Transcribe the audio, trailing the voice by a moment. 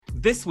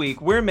This week,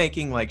 we're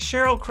making like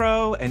Sheryl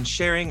Crow and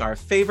sharing our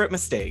favorite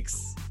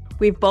mistakes.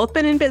 We've both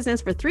been in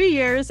business for 3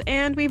 years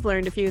and we've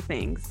learned a few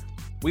things.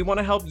 We want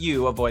to help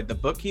you avoid the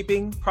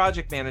bookkeeping,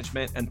 project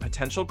management, and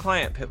potential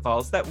client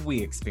pitfalls that we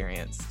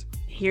experienced.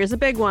 Here's a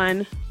big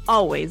one.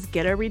 Always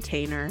get a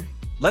retainer.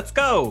 Let's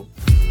go.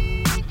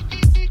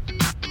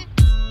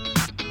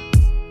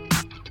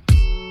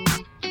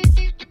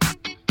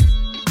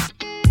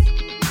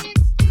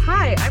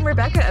 Hi, I'm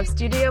Rebecca of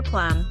Studio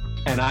Plum.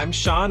 And I'm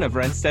Sean of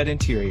Renstead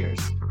Interiors.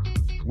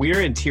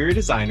 We're interior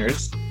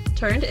designers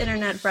Turned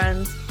internet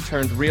friends.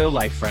 turned real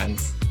life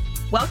friends.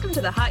 Welcome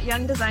to the Hot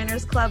Young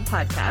Designers Club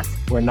podcast.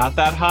 We're not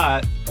that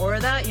hot.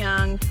 Or that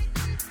young.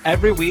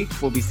 Every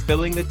week, we'll be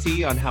spilling the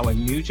tea on how a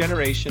new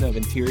generation of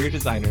interior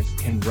designers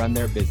can run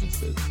their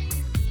businesses.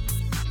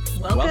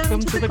 Welcome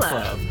to the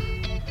club.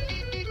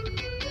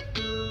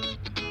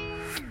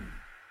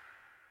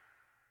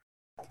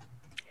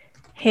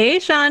 Hey,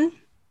 Sean.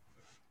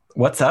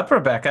 What's up,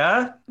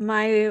 Rebecca?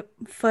 My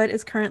foot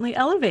is currently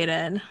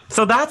elevated.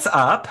 So that's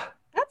up.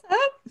 That's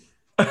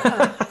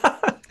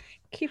up.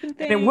 Keeping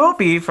things. And it will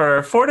be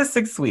for 4 to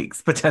 6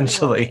 weeks,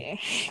 potentially.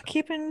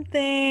 Keeping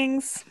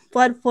things,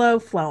 blood flow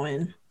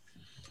flowing.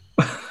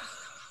 That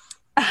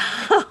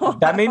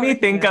made me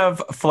think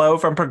of Flo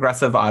from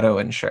Progressive Auto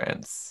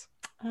Insurance.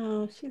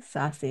 Oh, she's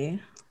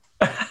sassy.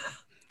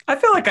 I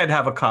feel like I'd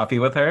have a coffee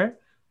with her.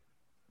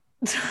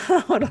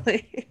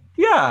 Totally.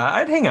 Yeah,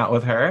 I'd hang out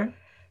with her.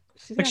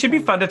 She'd be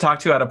fun to talk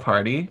to at a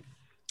party.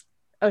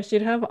 Oh,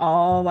 she'd have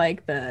all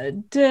like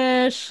the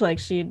dish.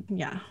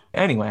 Yeah.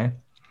 Anyway,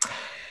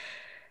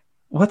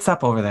 what's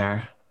up over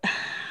there?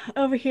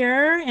 Over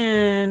here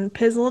in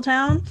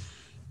Pizzletown.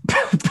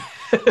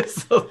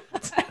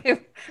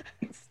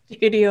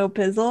 Studio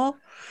Pizzle.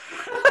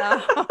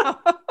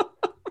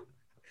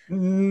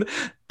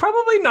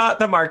 Probably not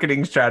the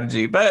marketing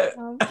strategy, but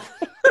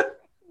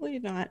Probably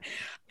not.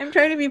 I'm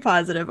trying to be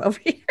positive over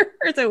here.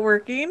 Is it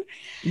working?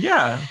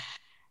 Yeah.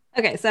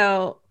 Okay,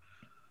 so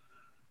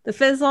the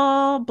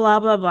fizzle,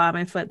 blah, blah, blah.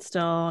 My foot's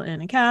still in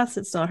a cast.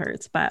 It still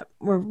hurts, but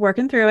we're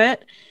working through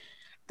it.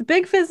 The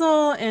big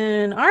fizzle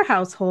in our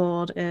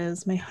household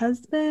is my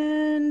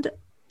husband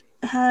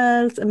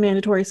has a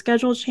mandatory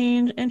schedule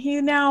change and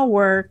he now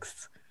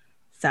works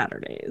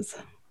Saturdays.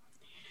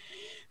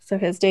 So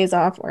his days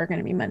off are going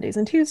to be Mondays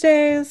and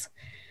Tuesdays.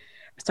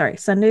 Sorry,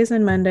 Sundays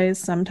and Mondays,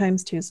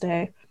 sometimes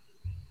Tuesday.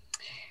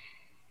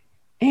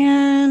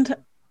 And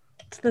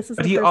this is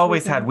But he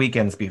always had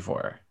weekends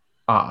before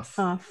off.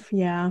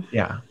 Yeah.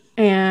 Yeah.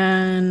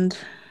 And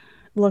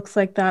looks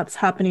like that's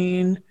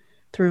happening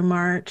through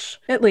March,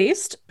 at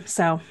least.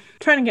 So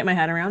trying to get my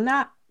head around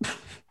that.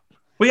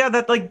 Well, yeah,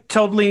 that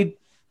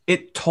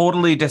it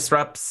totally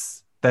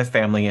disrupts the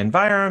family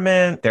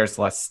environment. There's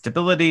less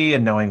stability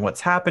in knowing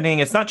what's happening.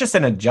 It's not just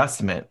an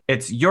adjustment.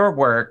 It's your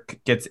work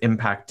gets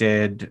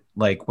impacted,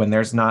 like when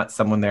there's not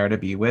someone there to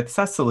be with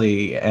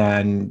Cecily,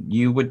 and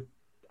you would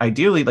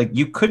ideally,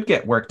 you could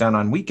get work done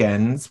on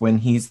weekends when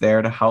he's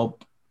there to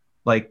help,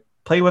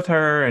 play with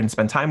her and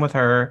spend time with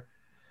her.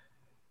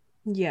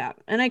 Yeah,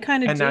 and I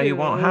kind of do. And now you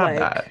won't have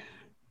that.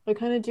 I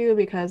kind of do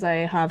because I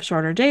have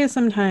shorter days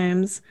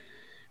sometimes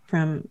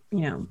from,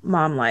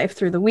 mom life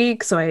through the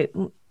week. So I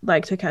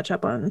like to catch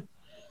up on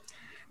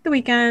the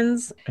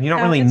weekends. And you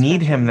don't really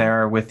need him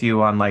there with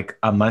you on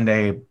a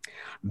Monday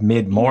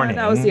mid-morning.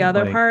 Yeah, that was the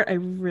other part. I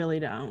really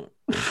don't.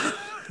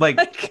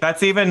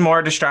 That's even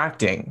more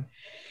distracting.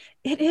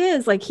 It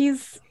is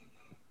he's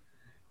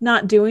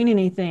not doing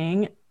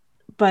anything,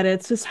 but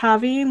it's just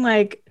having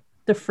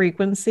the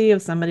frequency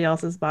of somebody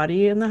else's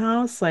body in the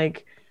house.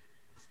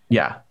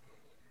 Yeah.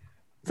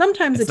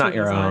 Sometimes it's the not TV's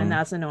your on own. and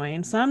that's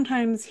annoying.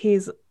 Sometimes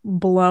he's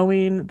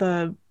blowing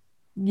the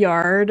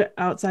yard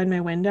outside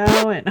my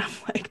window and I'm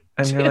like,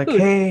 and you're like,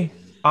 hey,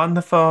 on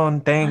the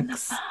phone,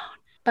 thanks.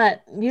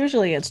 But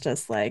usually it's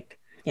just I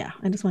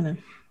just want to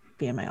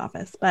be in my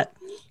office. But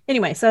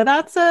anyway, so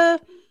that's a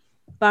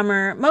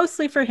bummer,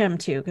 mostly for him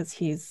too, because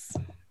he's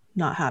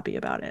not happy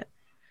about it.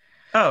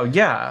 Oh,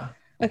 yeah.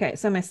 Okay,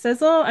 so my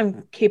sizzle,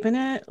 I'm keeping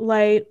it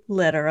light,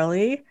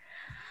 literally.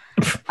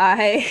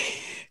 I've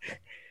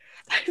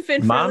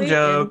been Mom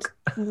joke.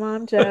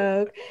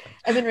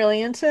 I've been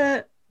really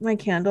into my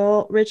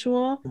candle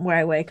ritual where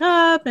I wake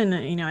up and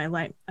I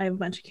have a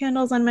bunch of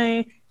candles on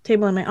my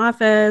table in my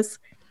office.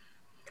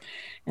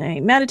 And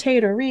I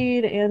meditate or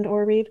read.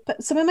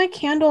 But some of my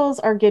candles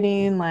are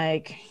getting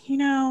I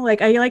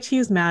like to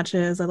use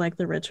matches. I like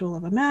the ritual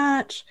of a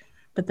match,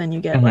 but then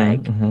you get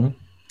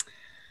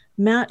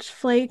match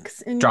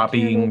flakes in your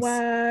candle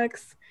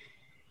wax.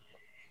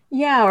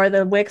 Yeah, or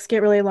the wicks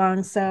get really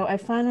long. So I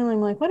finally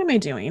am what am I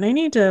doing? I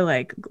need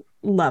to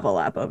level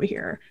up over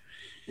here.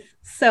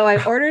 So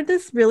I ordered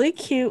this really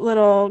cute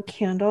little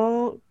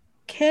candle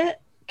care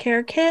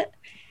kit.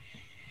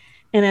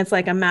 And it's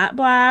a matte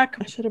black.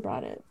 I should have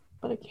brought it,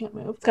 but I can't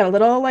move. It's got a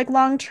little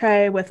long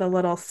tray with a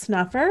little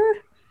snuffer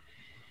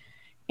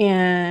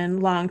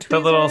and long tweezers. The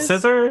little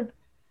scissor?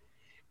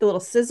 The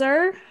little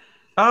scissor.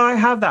 Oh, I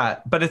have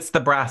that, but it's the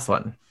brass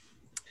one.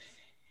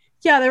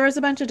 Yeah, there was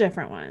a bunch of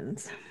different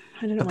ones.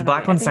 I didn't But the want to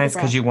black wait. I one's think the nice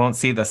because brass. you won't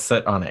see the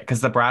soot on it.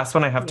 Because the brass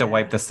one, I have to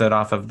wipe Yeah. the soot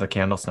off of the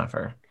candle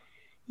snuffer.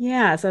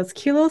 Yeah, so it's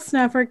cute little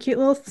snuffer, cute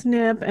little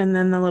snip, and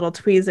then the little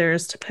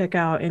tweezers to pick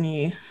out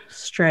any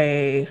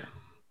stray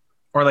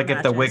Or like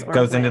if the matches wick or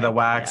goes into the wick.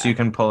 wax, you Yeah.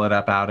 can pull it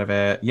up out of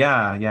it.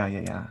 Yeah, yeah,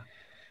 yeah, yeah.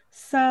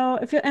 So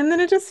if it, and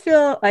then it just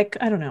feel like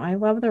I don't know. I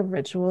love the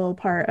ritual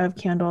part of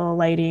candle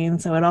lighting,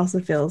 so it also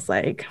feels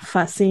like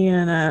fussy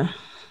in a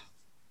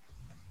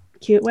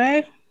cute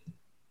way.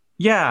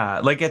 Yeah,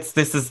 like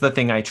this is the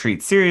thing I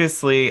treat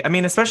seriously. I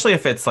mean, especially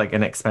if it's like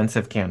an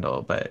expensive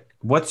candle, but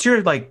what's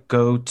your like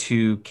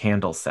go-to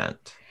candle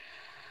scent?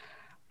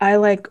 I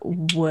like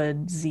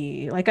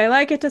woodsy. Like I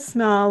like it to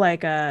smell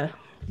like a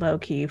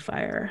low-key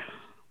fire.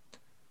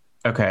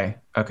 Okay,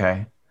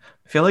 okay.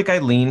 I feel like I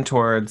lean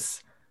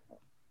towards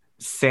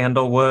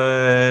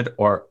sandalwood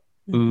or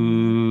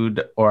Hmm.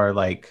 oud or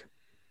like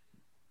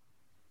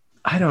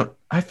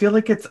I feel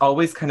like it's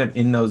always kind of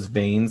in those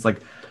veins,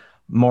 like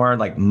more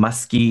like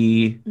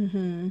musky,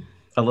 Hmm.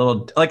 a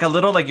little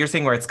like you're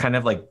saying where it's kind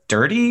of like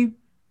dirty,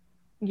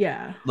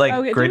 Yeah. Oh, like yeah.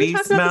 Did we gritty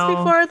talk about this smell.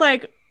 before?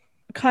 Like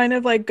kind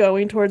of like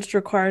going towards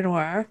Dracar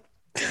Noir.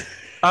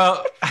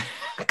 Oh,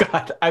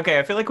 God. Okay,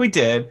 I feel like we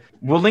did.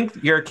 We'll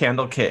link your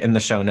candle kit in the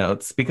show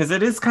notes because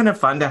it is kind of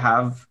fun to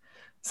have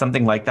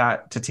something like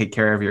that to take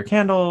care of your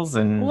candles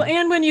Well, and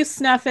and when you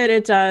snuff it,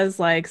 it does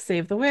like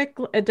save the wick.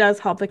 It does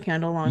help the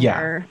candle yeah.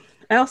 longer.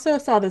 I also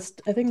saw this,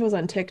 I think it was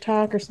on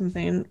TikTok or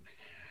something,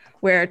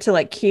 where to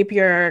like keep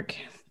your,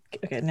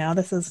 okay, now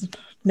this is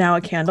now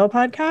a candle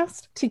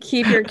podcast, to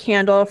keep your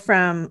candle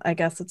from, I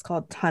guess it's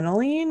called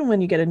tunneling when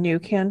you get a new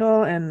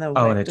candle and the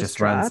Oh, and wick it just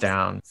just runs drops.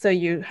 down. So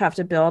you have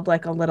to build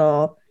like a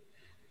little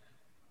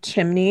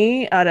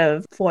chimney out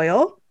of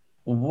foil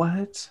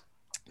What?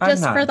 I'm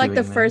just for not like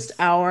the doing first this.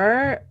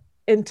 hour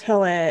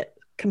until it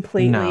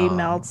completely No.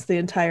 melts the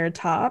entire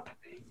top.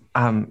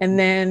 Um, And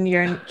then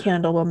your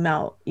candle will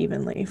melt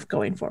evenly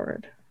going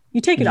forward. You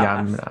take it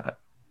yeah, off.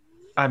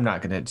 I'm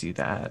not gonna do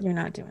that. You're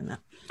not doing that.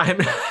 I'm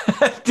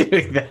not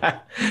doing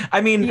that. I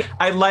mean, Yeah,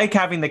 I like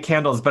having the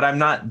candles, but I'm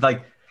not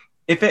like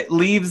if it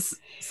leaves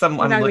some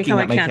you're not I'm gonna become looking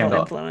a at my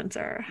candle candle.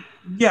 influencer.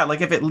 Yeah,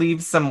 like if it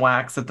leaves some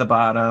wax at the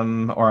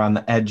bottom or on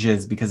the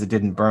edges because it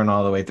didn't burn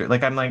all the way through.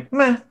 Like I'm like,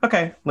 meh,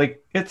 okay,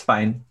 like it's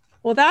fine.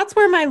 Well, that's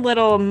where my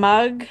little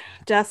mug,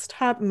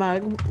 desktop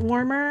mug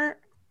warmer,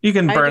 You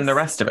can I burn the just,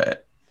 rest of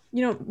it.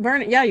 you know,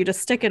 burn it. Yeah, you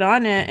just stick it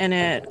on it and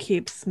it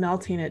keeps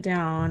melting it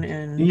down.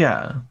 And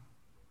Yeah.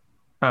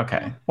 yeah,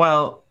 Okay.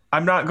 Well,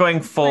 I'm not going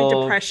it's my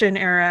full. Depression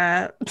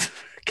era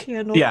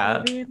candle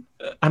Yeah. saving.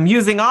 I'm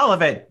using all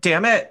of it.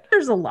 Damn it.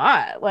 There's a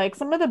lot. Like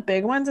some of the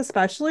big ones,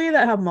 especially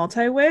that have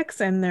multi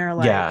wicks, and they're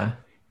like, Yeah.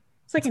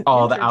 it's like It's an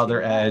all inch the or two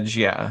outer long. edge.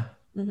 Yeah.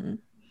 Hmm.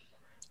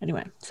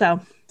 Anyway,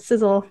 so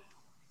sizzle.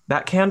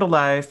 That candle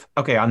life.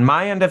 Okay, on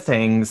my end of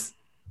things,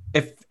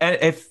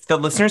 if the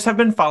listeners have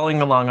been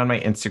following along on my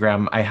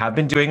Instagram, I have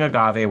been doing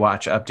agave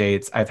watch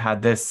updates. I've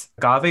had this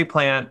agave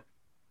plant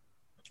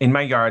in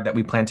my yard that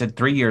we planted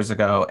 3 years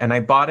ago, and I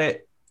bought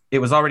it. It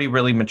was already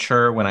really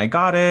mature when I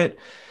got it,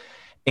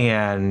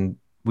 and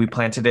we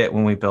planted it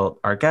when we built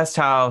our guest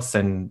house,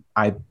 and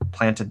I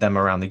planted them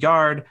around the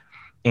yard.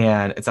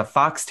 And it's a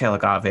foxtail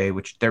agave,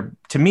 which they're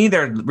to me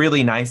they're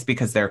really nice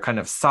because they're kind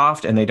of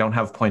soft and they don't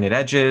have pointed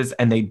edges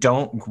and they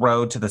don't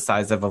grow to the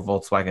size of a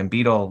Volkswagen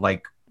Beetle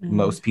like Mm.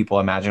 most people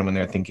imagine when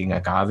they're thinking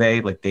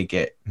agave. Like they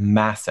get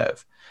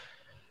massive.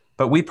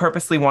 But we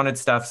purposely wanted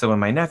stuff so when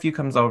my nephew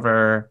comes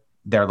over,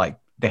 they're like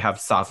they have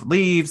soft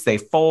leaves, they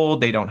fold,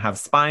 they don't have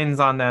spines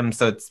on them.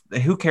 So it's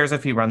who cares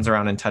if he runs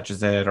around and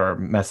touches it or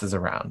messes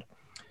around.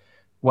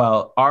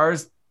 Well,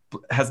 ours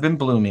has been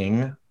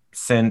blooming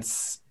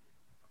since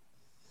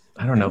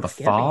I don't know, the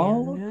Thanksgiving,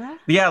 fall. yeah.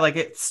 Yeah, like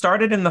it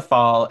started in the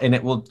fall and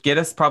it will get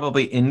us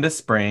probably into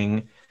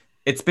spring.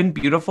 It's been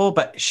beautiful,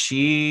 but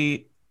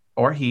she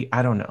or he,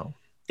 I don't know.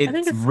 I think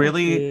It's it's a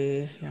really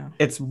he. Yeah.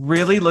 it's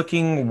really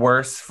looking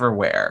worse for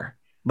wear.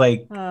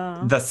 Like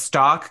Uh, the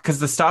stalk, because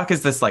the stalk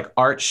is this like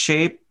arch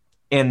shape,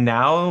 and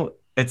now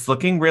it's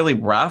looking really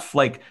rough.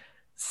 Like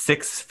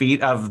 6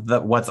 feet of the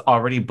what's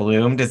already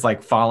bloomed is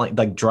like falling,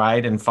 like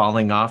dried and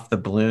falling off. The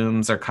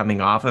blooms are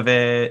coming off of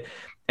it,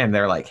 and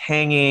they're like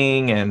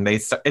hanging, and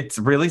it's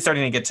really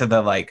starting to get to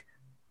the like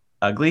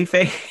ugly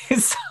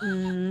phase.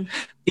 mm,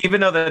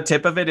 Even though the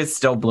tip of it is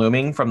still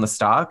blooming from the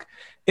stalk,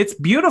 it's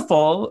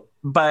beautiful,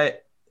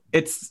 but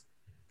it's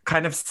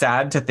kind of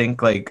sad to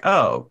think like,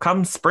 oh,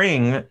 come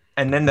spring,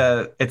 and then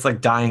it's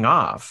like dying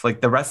off. Like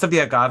the rest of the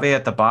agave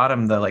at the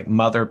bottom, the like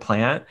mother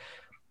plant,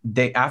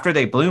 they after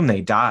they bloom,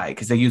 they die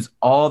because they use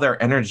all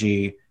their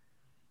energy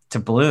to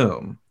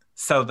bloom.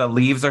 So the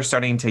leaves are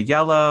starting to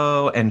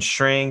yellow and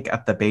shrink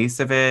at the base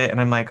of it. And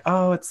I'm like,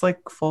 oh, it's like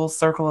full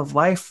circle of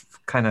life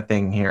kind of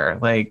thing here.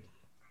 Like,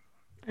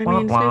 I wah,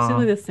 mean, it's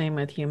basically wah. the same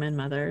with human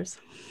mothers.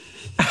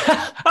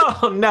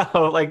 Oh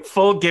no, like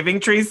full giving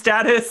tree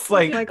status.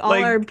 Like all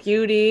our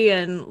beauty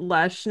and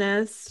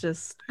lushness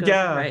just goes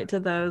Yeah, right to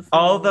those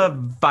all the little.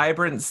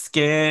 vibrant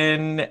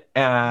skin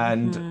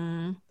and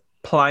Mhm.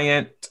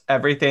 pliant,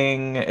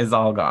 everything is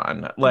all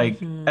gone. Like,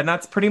 Mm-hmm. and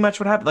that's pretty much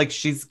what happened. Like,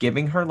 she's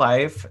giving her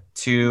life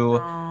to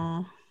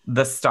Oh,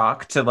 the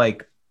stalk to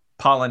like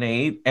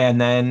pollinate, and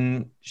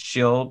then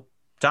she'll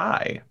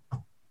die.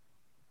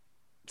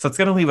 So it's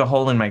gonna leave a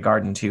hole in my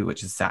garden too,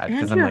 which is sad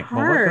because and I'm your like,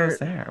 well, what goes heart.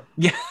 there?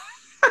 Yeah,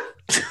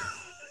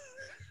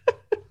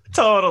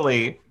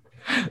 totally.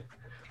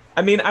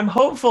 I mean, I'm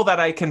hopeful that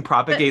I can But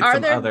propagate are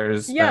some there,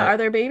 others, yeah, are but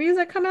there babies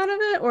that come out of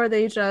it, or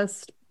they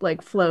just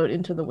like float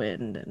into the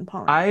wind and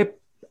pollinate? I,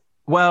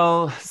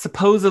 well,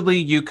 supposedly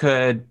you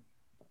could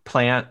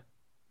plant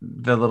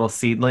the little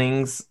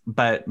seedlings,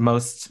 but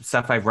most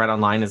stuff I've read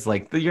online is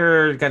like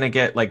you're gonna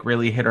get like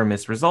really hit or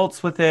miss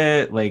results with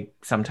it. Like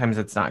sometimes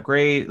it's not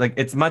great. Like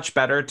it's much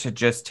better to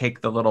just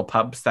take the little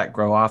pups that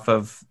grow off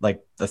of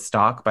like the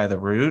stalk by the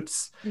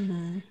roots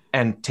Mm-hmm.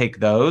 and take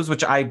those,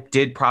 which I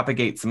did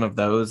propagate some of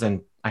those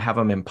and I have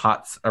them in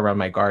pots around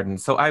my garden.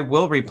 So I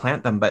will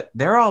replant them, but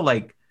they're all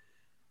like,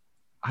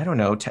 I don't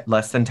know,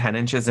 less than 10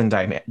 inches in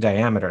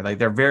diameter. Like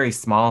they're very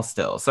small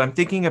still. So I'm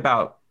thinking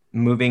about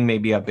moving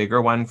maybe a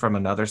bigger one from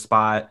another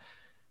spot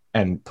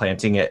and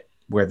planting it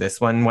where this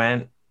one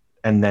went.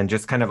 And then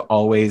just kind of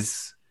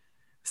always,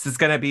 this is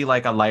going to be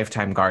like a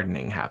lifetime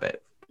gardening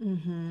habit.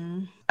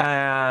 Mm-hmm.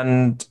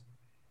 And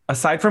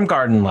aside from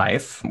garden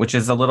life, which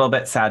is a little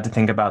bit sad to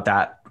think about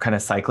that kind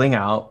of cycling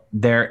out,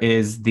 there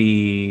is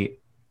the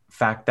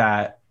fact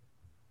that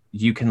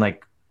you can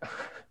like,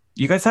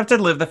 you guys have to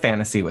live the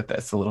fantasy with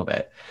this a little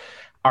bit.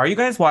 Are you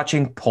guys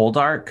watching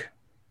Poldark?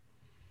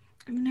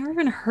 I've never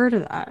even heard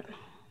of that.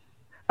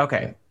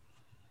 Okay.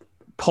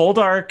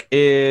 Poldark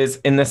is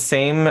in the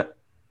same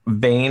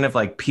vein of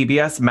like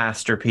PBS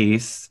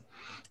Masterpiece.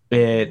 Mhm.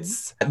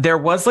 It's there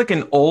was like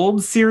an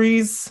old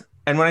series,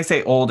 and when I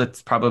say old,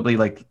 it's probably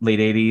like late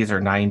 80s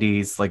or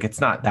 90s. Like it's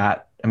not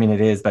that, I mean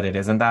it is, but it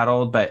isn't that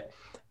old, but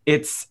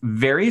it's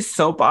very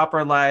soap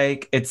opera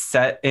like. It's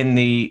set in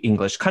the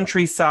English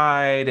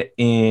countryside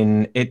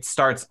in it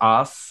starts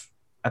off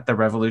at the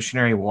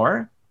Revolutionary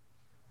War.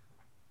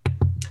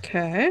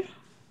 Okay.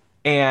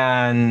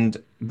 And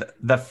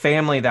the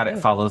family that it Oh.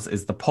 follows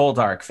is the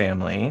Poldark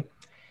family.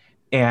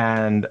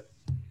 And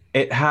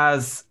it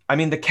has, I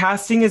mean, the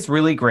casting is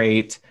really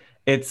great.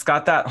 It's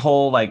got that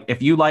whole like,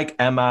 if you like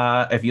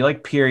Emma, if you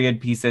like period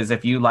pieces,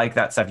 if you like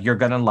that stuff, you're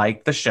gonna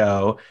like the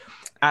show.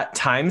 At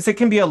times, it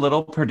can be a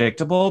little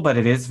predictable, but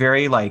it is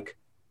very like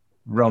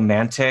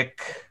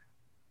romantic,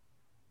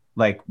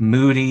 like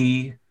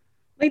moody.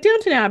 Like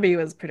Downton Abbey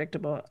was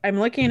predictable. I'm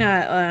looking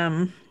at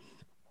Are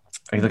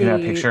you looking at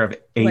a the picture of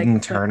like Aidan the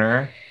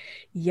Turner?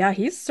 yeah,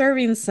 he's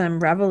serving some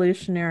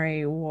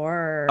Revolutionary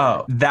War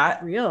Oh,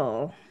 that.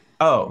 real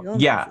Oh,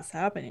 realness yeah. is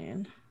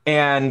happening.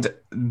 And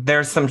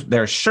there's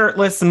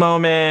shirtless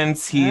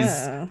moments.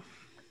 Oh.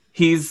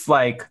 He's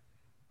like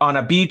on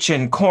a beach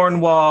in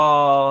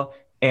Cornwall,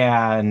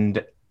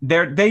 and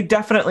they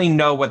definitely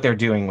know what they're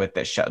doing with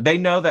this show. They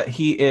know that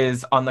he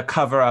is on the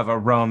cover of a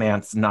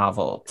romance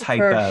novel type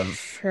For of.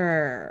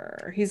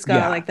 sure. He's got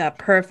Yeah. like that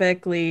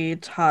perfectly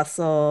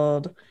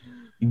tousled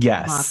mop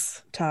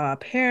Yes.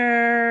 top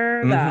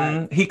hair,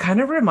 that He kind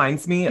of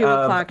reminds me 2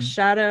 o'clock of.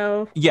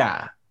 shadow.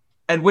 Yeah,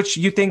 and which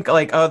you think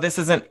like, oh, this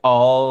isn't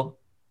all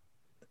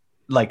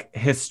like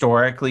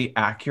historically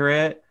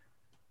accurate,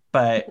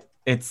 but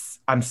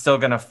I'm still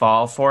gonna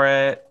fall for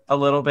it a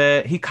little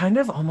bit. He kind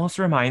of almost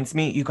reminds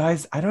me, you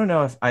guys, I don't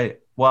know if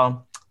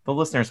well, the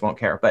listeners won't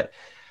care, but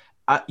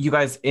you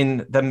guys,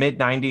 in the mid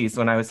 90s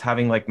when I was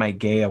having like my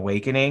gay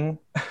awakening,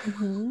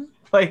 Hmm.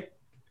 like,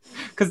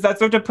 because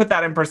that's what to put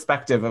that in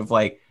perspective of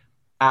like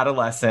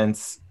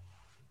adolescence,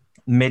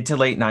 mid to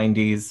late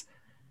 90s.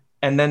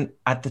 And then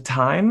at the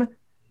time,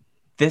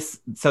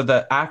 so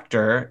the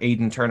actor,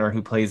 Aidan Turner,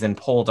 who plays in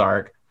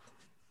Poldark,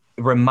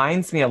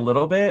 reminds me a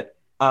little bit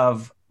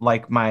of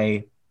like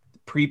my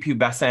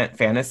prepubescent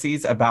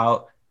fantasies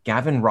about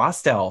Gavin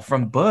Rossdale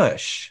from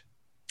Bush.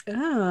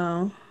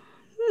 Oh.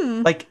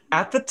 Hmm. Like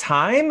at the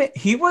time,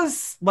 he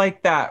was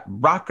like that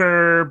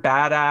rocker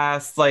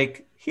badass.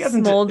 Like he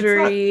hasn't. It's not.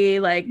 Smoldery,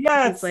 like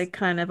Yeah, he's like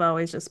kind of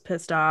always just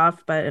pissed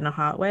off, but in a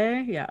hot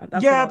way. Yeah, that's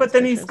what yeah, all but those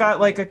then he's pictures look got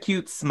like like. a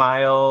cute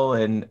smile,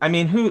 and I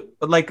mean, who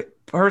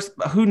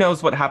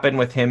knows what happened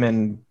with him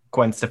and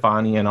Gwen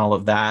Stefani and all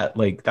of that?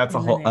 Like that's a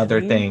And the whole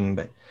other nanny.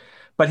 thing.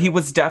 But he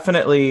was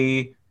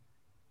definitely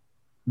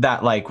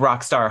that like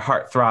rock star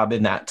heartthrob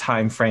in that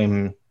time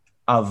frame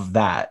of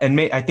that. And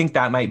I think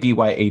that might be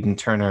why Aidan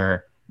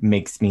Turner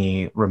makes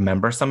me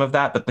remember some of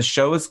that. But the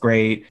show is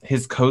great.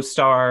 His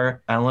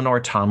co-star Eleanor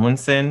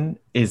Tomlinson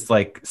is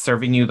like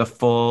serving you the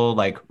full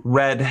like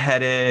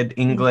red-headed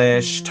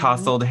English Hmm.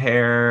 tousled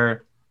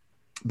hair.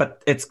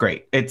 But it's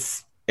great.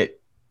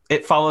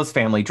 It follows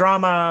family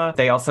drama.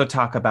 They also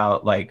talk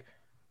about like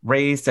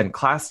race and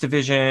class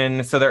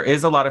division. So there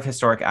is a lot of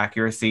historic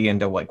accuracy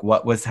into like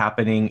what was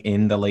happening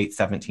in the late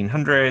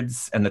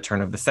 1700s and the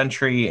turn of the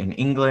century in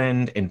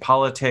England, in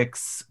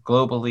politics,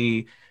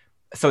 globally.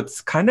 So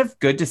it's kind of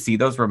good to see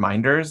those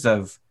reminders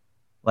of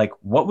like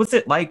what was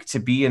it like to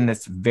be in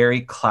this very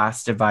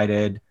class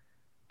divided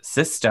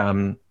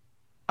system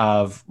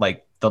of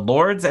like the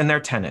lords and their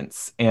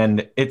tenants,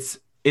 and it's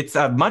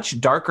a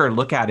much darker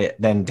look at it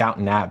than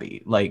Downton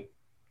Abbey. Like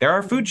there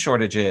are food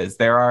shortages,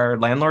 there are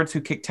landlords who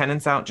kick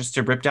tenants out just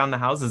to rip down the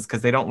houses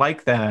because they don't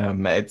like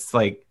them. It's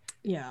like,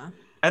 Yeah.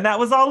 and that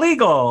was all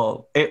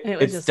legal. It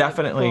was It's just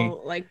definitely like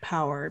full, like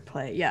power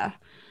play. Yeah.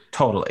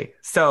 totally.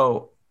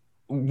 So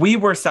we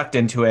were sucked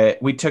into it.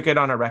 We took it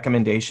on a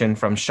recommendation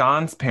from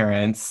Sean's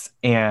parents,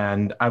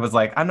 and I was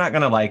like, I'm not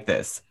gonna like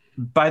this.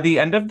 By the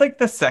end of like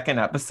the second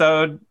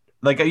episode,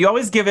 like you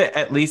always give it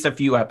at least a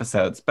few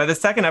episodes. By the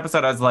second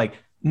episode, I was like,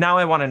 now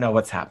I want to know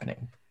what's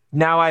happening.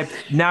 Now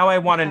I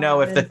want to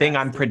know if the thing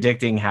I'm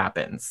predicting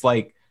happens.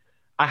 Like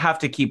I have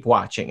to keep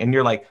watching. And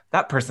you're like,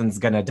 that person's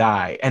gonna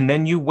die. And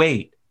then you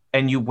wait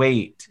and you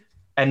wait.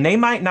 And they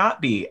might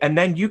not be. And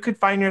then you could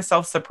find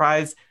yourself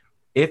surprised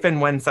if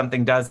and when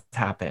something does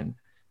happen.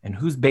 And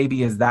whose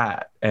baby is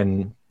that?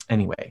 And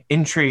anyway,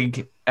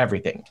 intrigue,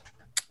 everything.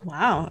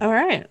 Wow. All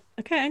right.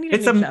 Okay. I need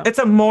It's a new show.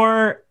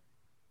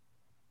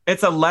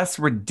 it's a less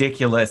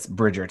ridiculous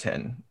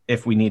Bridgerton.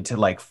 If we need to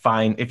like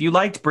find, if you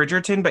liked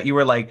Bridgerton, but you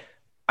were like,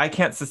 I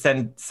can't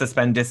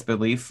suspend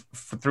disbelief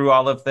through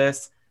all of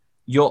this,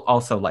 you'll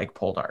also like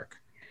Poldark.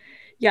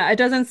 Yeah. It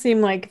doesn't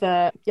seem like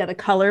the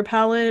color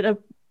palette of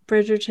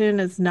Bridgerton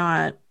is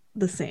not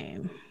the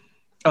same.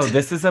 Oh,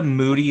 this is a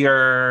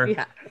moodier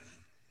Yeah.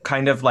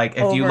 kind of like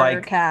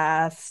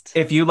Overcast.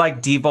 if you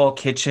like Devol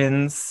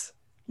Kitchens,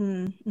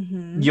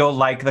 Mm-hmm. you'll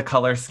like the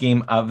color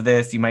scheme of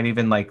this. You might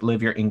even like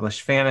live your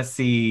English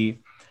fantasy.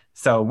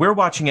 So we're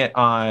watching it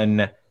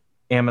on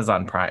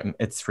Amazon Prime.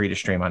 It's free to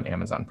stream on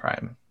Amazon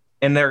Prime.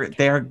 And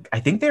they're I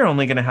think they're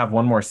only going to have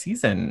one more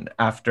season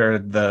after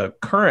the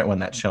current one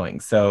that's showing.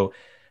 So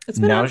It's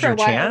been on now's for your a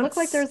while. It chance. looked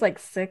like there's like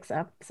six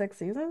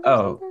seasons or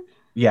Oh, something.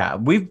 yeah,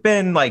 we've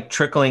been like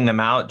trickling them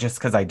out just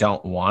because I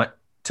don't want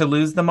to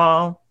lose them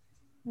all.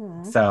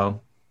 Hmm.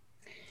 So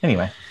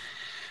anyway,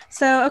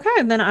 So,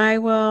 okay, then I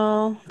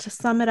will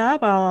just sum it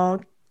up.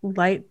 I'll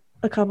light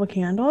a couple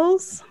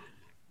candles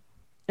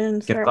and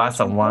get a start glass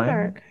of watching wine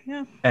Poldark.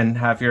 Yeah. and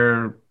have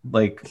your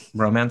like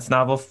romance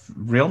novel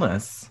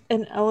realness.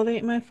 And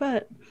elevate my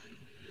foot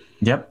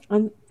Yep.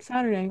 on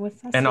Saturday with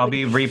Cecily. And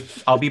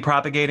I'll be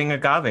propagating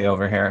agave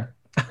over here.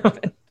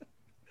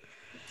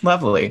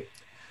 Lovely.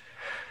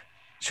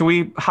 Should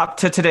we hop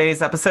to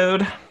today's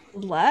episode?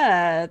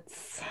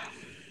 Let's.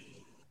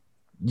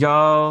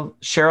 Y'all,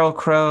 Sheryl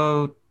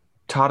Crow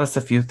taught us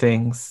a few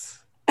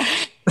things.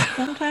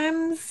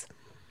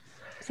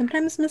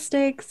 Sometimes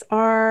mistakes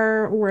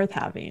are worth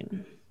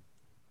having.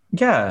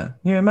 Yeah,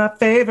 you're my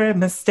favorite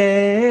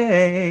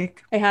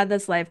mistake. I had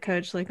this life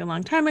coach like a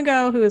long time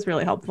ago who was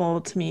really helpful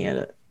to me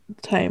at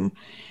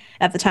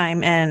the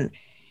time, and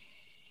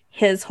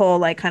his whole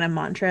like kind of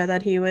mantra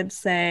that he would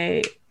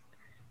say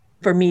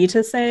for me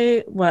to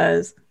say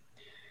was,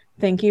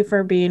 thank you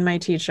for being my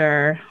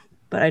teacher,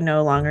 but I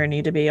no longer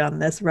need to be on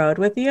this road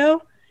with you.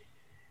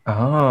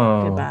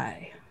 Oh.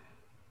 Goodbye.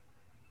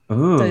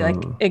 Ooh. So like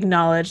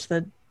acknowledge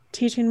the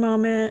teaching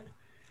moment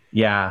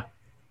Yeah.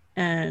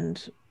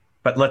 and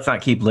But let's not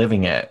keep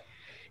living it.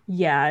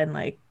 yeah, and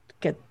like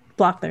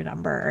block their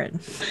number and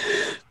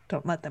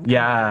don't let them come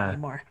Yeah.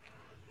 anymore.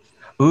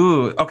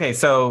 Ooh, okay,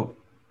 so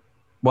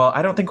well,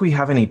 I don't think we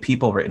have any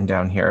people written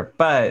down here,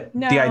 but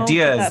No, the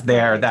idea but is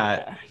there the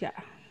that idea,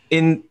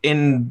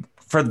 in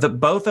for the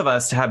both of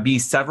us to be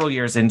several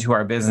years into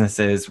our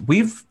businesses,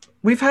 we've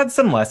had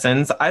some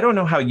lessons. I don't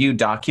know how you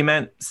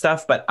document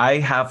stuff, but I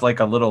have like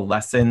a little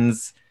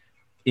lessons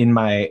in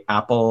my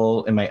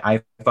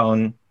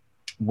iPhone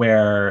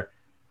where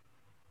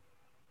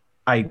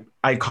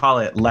I call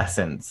it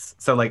lessons.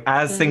 So like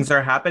as things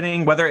are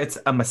happening, whether it's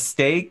a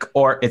mistake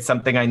or it's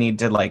something I need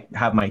to like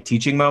have my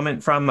teaching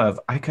moment from of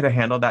I could have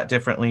handled that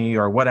differently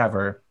or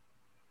whatever,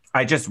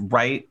 I just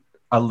write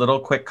a little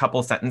quick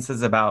couple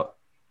sentences about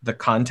the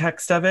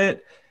context of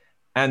it.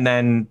 And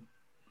then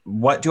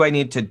what do I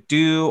need to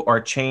do or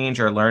change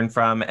or learn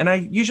from? And I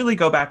usually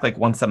go back like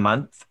once a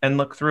month and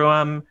look through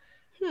them.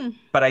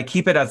 But I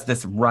keep it as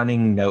this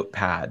running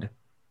notepad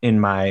in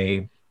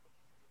my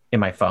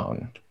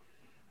phone.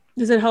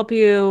 Does it help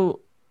you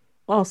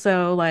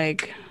also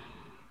like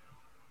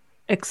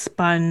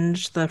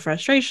expunge the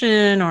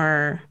frustration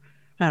or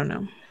I don't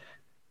know?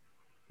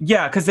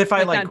 Yeah, because if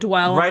I like not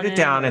dwell write on it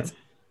down, or- it's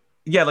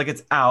like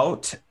it's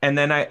out. And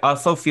then I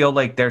also feel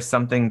like there's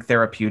something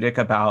therapeutic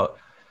about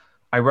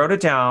I wrote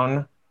it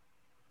down,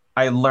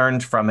 I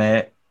learned from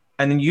it,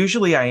 and then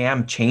usually I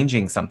am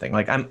changing something.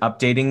 Like I'm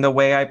updating the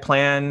way I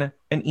plan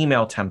an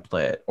email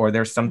template, or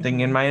there's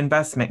something in my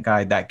investment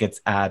guide that gets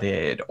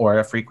added, or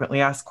a frequently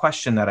asked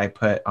question that I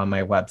put on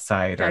my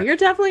website. Yeah, Or you're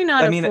definitely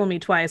not I a mean- fool me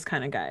twice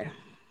kind of guy.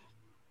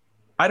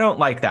 I don't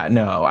like that.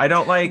 No, I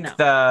don't like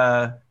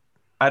No.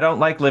 I don't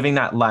like living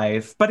that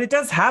life, but it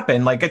does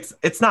happen. Like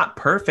it's not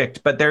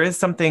perfect, but there is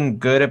something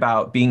good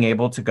about being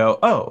able to go,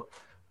 oh,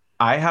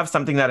 I have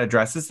something that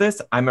addresses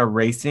this. I'm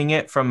erasing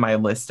it from my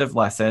list of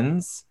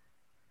lessons.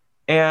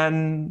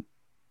 And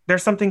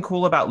there's something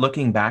cool about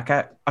looking back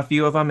at a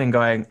few of them and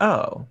going,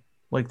 oh,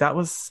 like that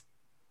was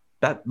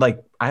that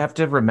like I have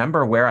to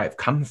remember where I've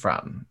come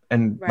from.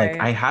 And like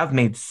Right. I have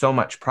made so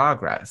much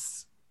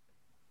progress.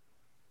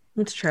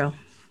 It's true.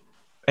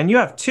 And you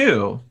have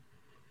too.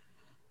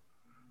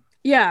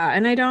 Yeah,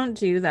 and I don't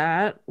do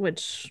that,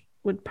 which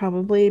would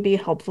probably be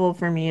helpful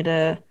for me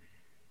to,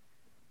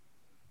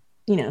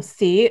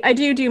 see. I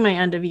do my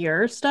end of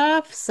year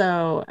stuff,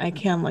 so I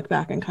can look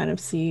back and kind of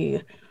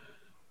see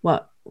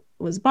what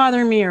was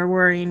bothering me or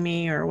worrying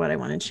me or what I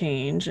want to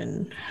change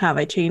and have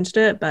I changed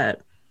it,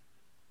 but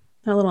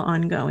that little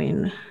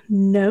ongoing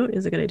note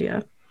is a good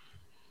idea.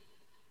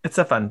 It's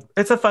a fun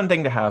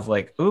thing to have.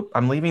 Like, oop,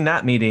 I'm leaving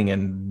that meeting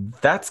and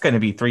that's going to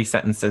be 3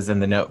 sentences in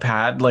the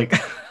notepad. Like,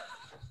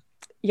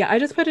 Yeah, I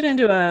just put it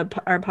into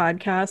our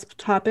podcast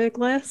topic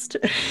list.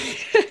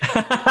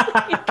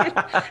 You could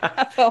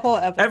have a whole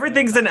episode.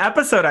 everything's an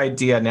episode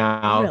idea It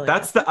now. really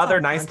That's is. the It's all other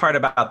nice part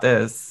content. about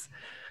this.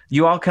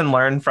 You all can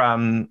learn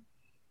from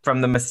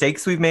the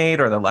mistakes we've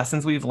made or the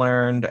lessons we've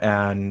learned,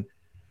 and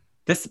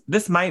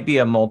this might be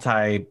a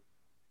multi,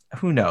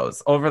 who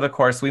knows, over the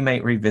course we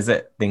might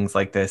revisit things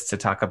like this to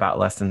talk about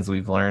lessons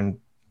we've learned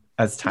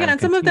as Yeah, time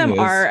and some of them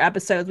are continues.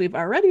 episodes we've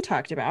already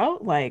talked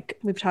about. Like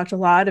we've talked a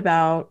lot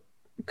about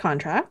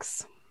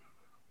contracts.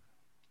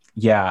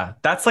 Yeah,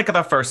 that's like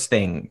the first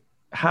thing.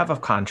 Have Yeah. a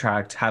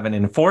contract, have an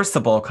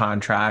enforceable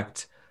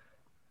contract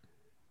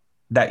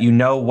that you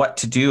know what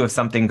to do if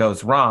something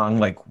goes wrong.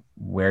 Like,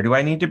 where do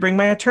I need to bring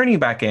my attorney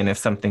back in if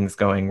something's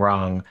going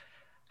wrong?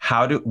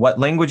 What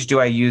language do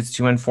I use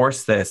to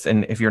enforce this?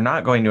 And if you're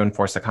not going to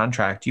enforce a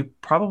contract, you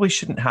probably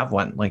shouldn't have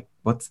one. Like,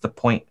 what's the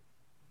point?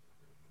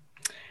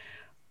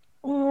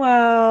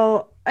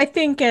 Well,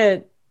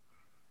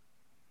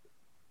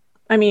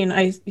 I mean,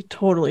 I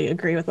totally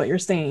agree with what you're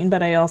saying,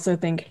 but I also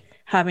think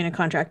having a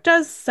contract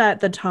does set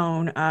the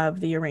tone of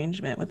the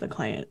arrangement with the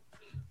client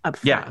up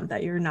Yeah. front,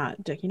 that you're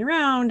not dicking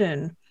around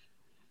and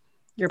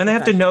you're And they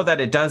have to know that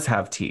professional. it does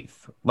have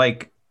teeth.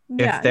 Like,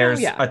 if Yeah, no,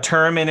 there's yeah. a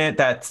term in it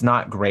that's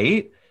not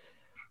great,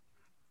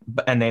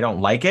 and they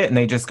don't like it and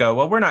they just go,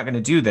 well, we're not going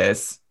to do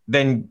this,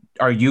 then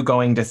are you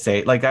going to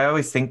say, like, I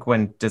always think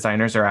when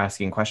designers are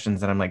asking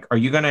questions and I'm like, are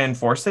you going to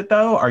enforce it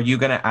though? Are you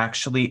going to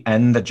actually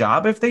end the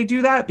job if they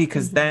do that?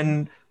 Because Hmm.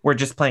 then we're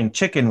just playing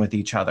chicken with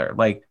each other.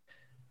 Like,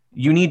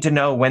 you need to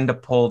know when to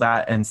pull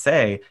that and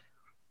say,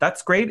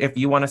 that's great if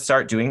you want to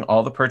start doing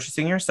all the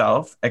purchasing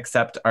yourself,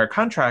 except our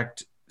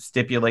contract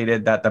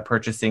stipulated that the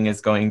purchasing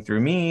is going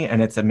through me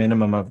and it's a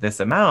minimum of this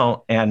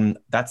amount. And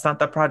that's not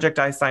the project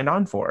I signed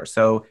on for.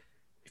 So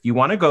if you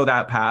want to go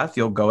that path,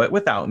 you'll go it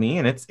without me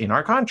and it's in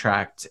our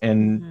contract.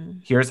 And Hmm.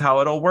 here's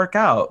how it'll work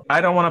out. I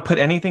don't want to put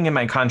anything in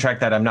my contract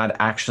that I'm not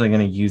actually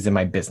going to use in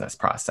my business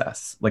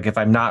process. Like if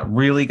I'm not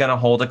really going to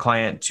hold a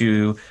client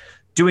to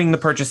doing the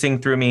purchasing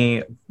through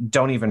me,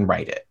 don't even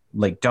write it.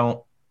 Like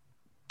don't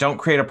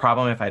create a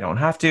problem if I don't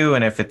have to.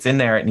 And if it's in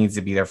there, it needs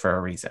to be there for a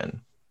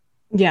reason.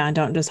 Yeah, and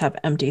don't just have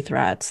empty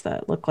threats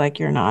that look like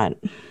you're not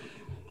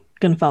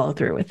going to follow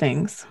through with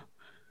things.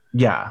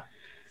 Yeah,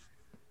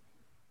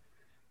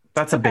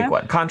 that's a big Okay.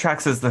 one.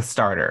 Contracts is the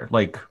starter.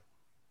 Like,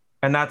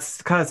 and that's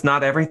because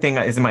not everything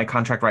is in my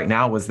contract right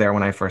now was there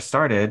when I first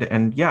started.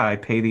 And yeah, I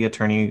pay the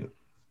attorney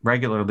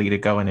regularly to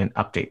go in and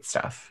update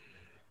stuff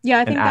Yeah,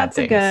 I and think add that's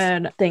a things.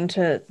 good thing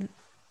to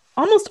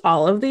almost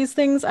all of these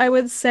things, I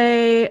would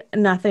say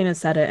nothing is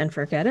set it and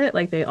forget it.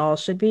 Like they all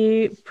should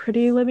be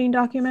pretty living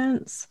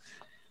documents.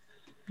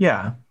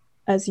 Yeah,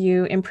 As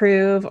you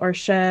improve or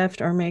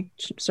shift or make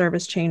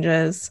service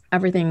changes,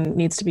 everything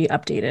needs to be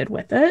updated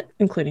with it,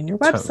 including your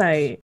totes.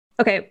 website.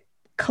 Okay,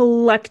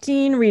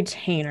 collecting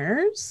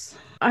retainers.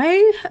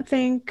 I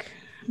think,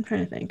 I'm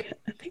trying to think.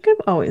 I think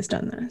I've always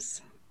done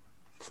this.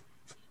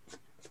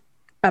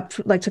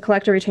 Like to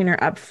collect a retainer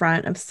up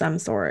front of some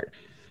sort,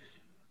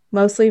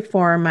 mostly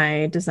for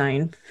my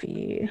design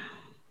fee.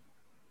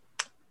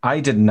 I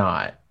did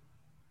not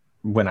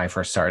when I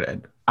first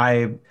started.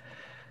 I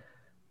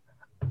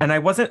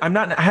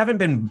haven't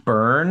been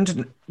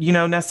burned,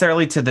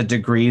 necessarily to the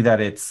degree that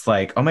it's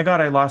like, oh my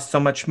God, I lost so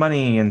much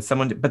money and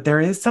but there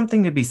is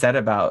something to be said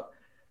about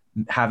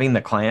having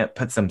the client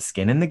put some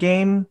skin in the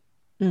game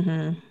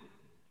Hmm.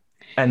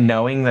 and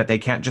knowing that they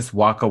can't just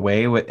walk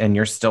away and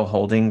you're still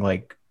holding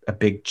like a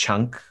big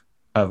chunk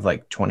of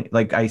like 20,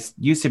 like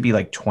used to be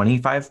like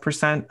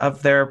 25%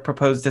 of their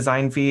proposed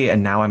design fee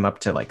and now I'm up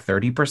to like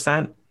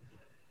 30%.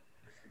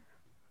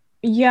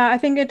 Yeah, I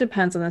think it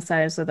depends on the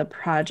size of the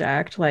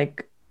project.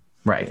 Like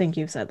I Right. think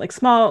you've said, like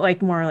small,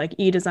 like more like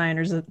e-design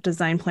or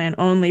design plan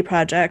only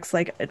projects,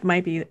 like it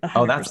might be a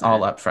Oh, hundred that's all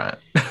percent. up front.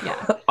 Yeah.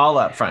 All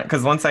up front.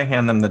 Because once I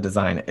hand them the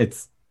design,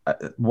 it's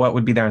what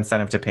would be their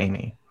incentive to pay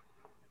me?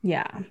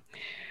 Yeah,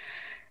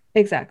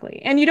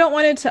 exactly. And you don't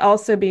want it to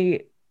also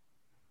be,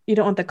 you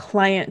don't want the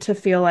client to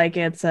feel like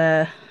it's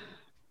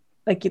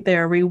like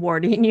they're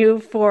rewarding you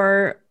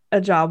for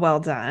a job well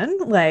done.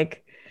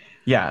 Like,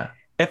 Yeah.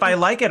 If I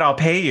like it, I'll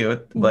pay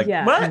you. Like,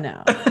 yeah, what?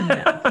 no,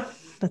 no,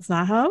 that's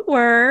not how it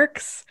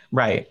works.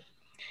 Right.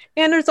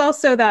 And there's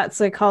also that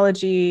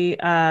psychology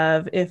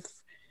of if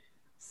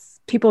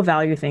people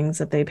value things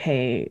that they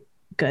pay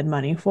good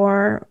money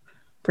for,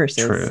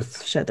 versus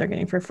Truth. shit they're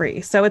getting for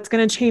free. So it's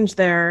going to change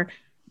their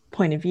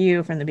point of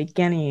view from the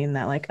beginning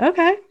that like,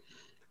 okay,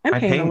 I'm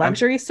paying a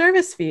luxury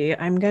service fee.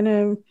 I'm going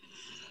to be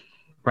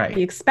right.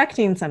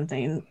 expecting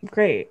something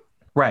great.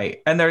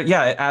 Right. And it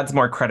adds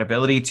more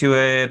credibility to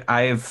it.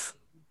 I've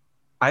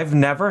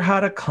never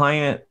had a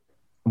client,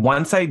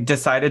 once I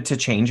decided to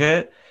change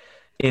it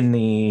in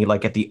the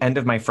like at the end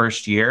of my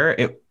first year,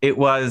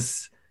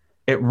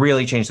 it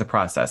really changed the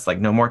process. Like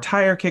no more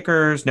tire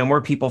kickers, no more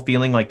people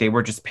feeling like they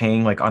were just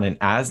paying like on an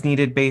as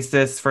needed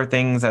basis for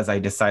things as I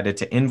decided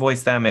to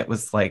invoice them. It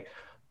was like,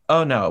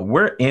 oh no,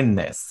 we're in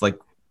this. Like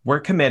we're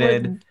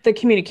committed. Where the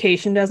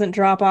communication doesn't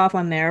drop off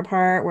on their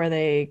part where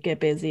they get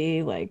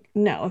busy. Like,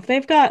 no, if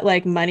they've got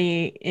like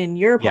money in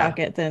your Yeah.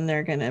 pocket, then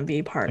they're going to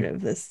be part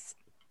of this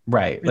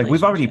Right. Like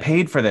we've already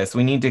paid for this.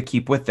 We need to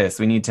keep with this.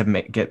 We need to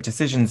get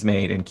decisions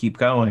made and keep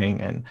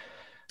going. And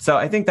so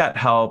I think that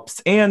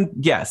helps. And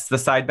yes, the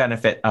side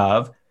benefit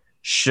of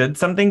should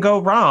something go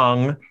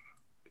wrong,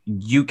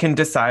 you can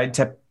decide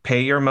to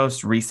pay your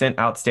most recent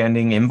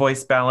outstanding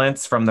invoice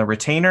balance from the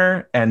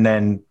retainer and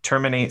then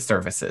terminate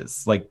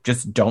services. Like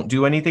just don't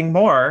do anything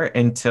more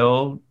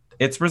until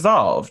it's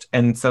resolved.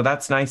 And so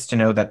that's nice to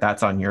know that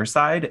that's on your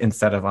side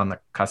instead of on the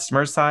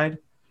customer's side.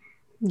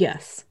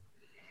 Yes.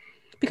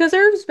 Because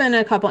there's been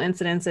a couple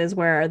incidences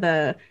where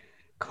the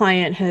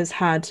client has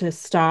had to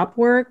stop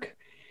work.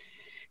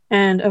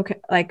 And okay,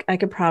 like I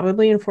could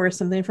probably enforce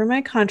something from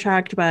my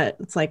contract, but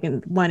it's like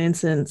in one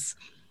instance,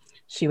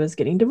 she was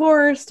getting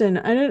divorced, and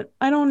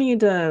I don't need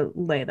to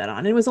lay that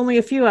on. It was only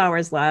a few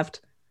hours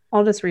left.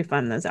 I'll just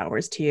refund those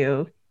hours to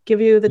you, give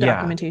you the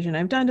documentation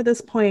I've done to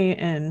this point,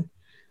 and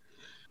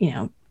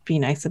be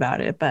nice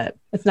about it. But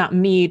it's not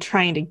me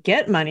trying to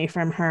get money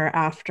from her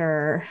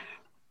after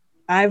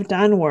I've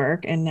done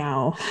work and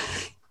now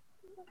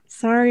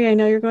sorry, I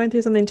know you're going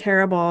through something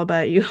terrible,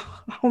 but you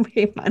owe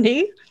me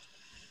money.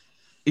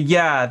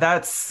 Yeah,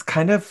 that's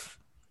kind of,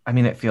 I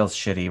mean, it feels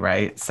shitty,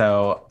 right?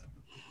 So,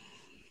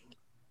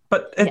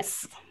 but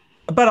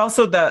but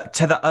also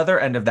to the other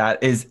end of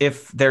that is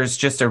if there's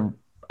just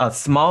a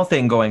small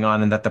thing going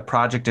on and that the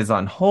project is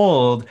on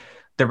hold,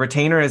 the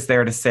retainer is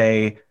there to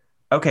say,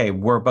 okay,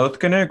 we're both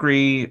going to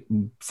agree.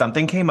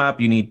 Something came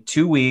up. You need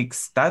 2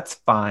 weeks. That's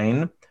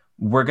fine.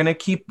 We're going to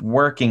keep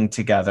working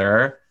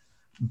together,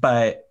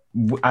 but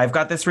I've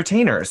got this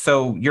retainer,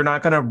 so you're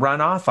not going to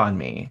run off on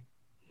me.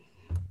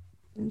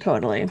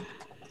 Totally.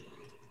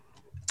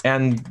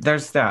 And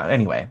there's that.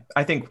 Anyway,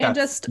 I think and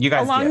just you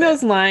guys along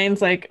those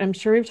lines, like I'm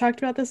sure we've talked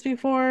about this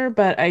before,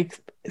 but I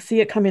see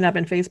it coming up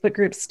in Facebook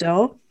groups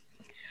still.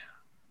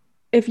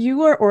 If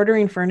you are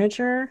ordering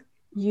furniture,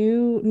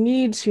 you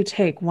need to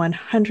take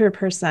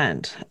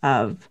 100%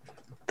 of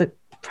the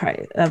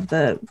price of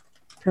the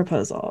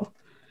proposal.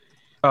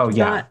 Oh,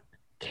 yeah. Not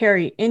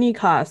carry any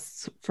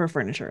costs for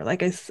furniture.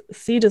 Like I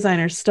see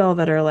designers still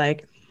that are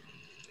like,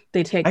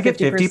 they take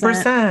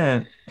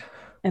 50%.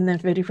 And then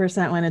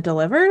 50% when it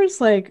delivers.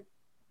 Like,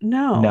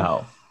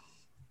 no,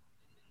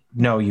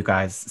 you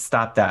guys,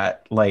 stop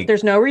that. Like,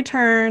 there's no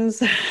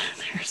returns.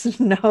 There's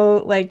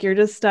no, like, you're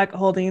just stuck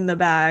holding the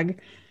bag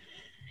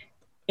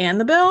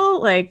and the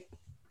bill. Like,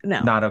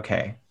 no, not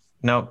okay.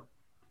 No.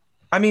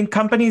 I mean,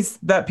 companies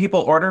that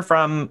people order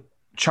from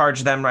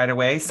charge them right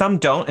away. Some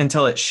don't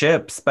until it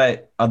ships,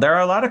 but there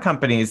are a lot of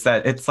companies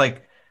that it's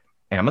like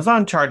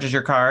Amazon charges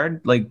your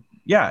card. Like,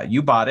 yeah,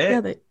 you bought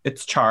it.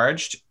 It's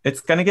charged.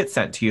 It's going to get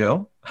sent to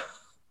you.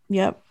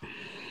 Yep.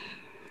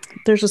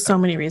 There's just so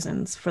many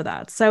reasons for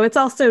that. So it's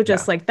also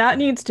just like that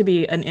needs to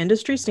be an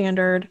industry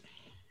standard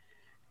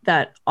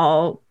that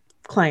all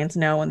clients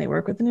know when they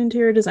work with an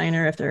interior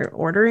designer. If they're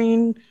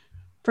ordering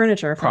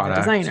furniture from a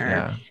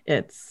designer,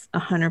 it's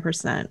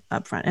 100%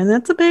 upfront. And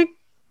that's a big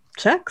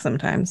check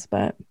sometimes,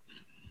 but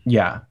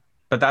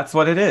but that's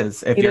what it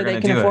is. If either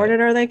they can afford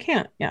it or they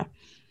can't.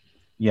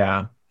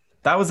 Yeah.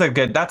 That's a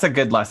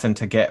good lesson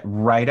to get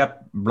right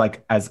up,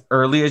 like as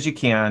early as you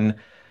can.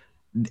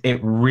 It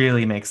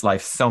really makes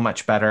life so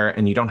much better,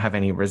 and you don't have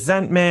any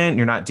resentment.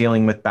 You're not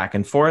dealing with back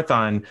and forth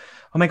on,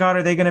 oh my God,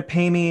 are they going to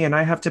pay me and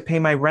I have to pay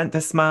my rent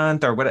this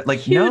month or what? Like,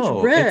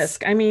 huge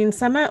risk. I mean,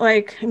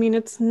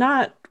 it's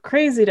not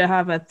crazy to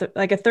have a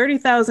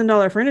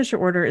 $30,000 furniture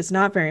order is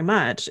not very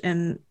much,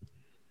 and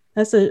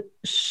that's a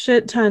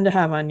shit ton to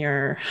have on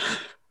your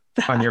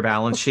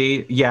balance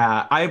sheet.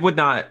 Yeah, I would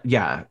not.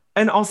 Yeah.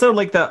 And also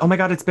like oh my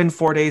God, it's been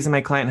 4 days and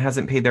my client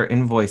hasn't paid their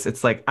invoice.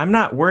 It's like, I'm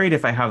not worried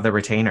if I have the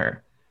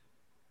retainer.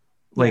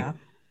 Like,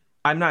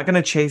 I'm not going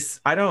to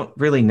chase. I don't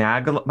really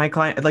nag my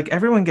client. Like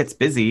everyone gets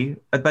busy,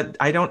 but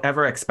I don't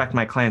ever expect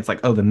my clients like,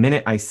 oh, the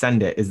minute I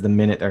send it is the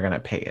minute they're going to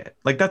pay it.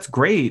 Like, that's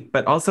great.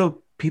 But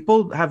also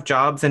people have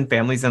jobs and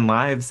families and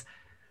lives.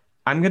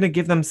 I'm going to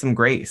give them some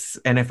grace.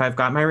 And if I've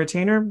got my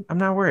retainer, I'm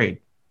not worried.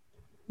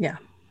 Yeah.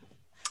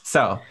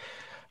 So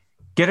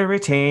get a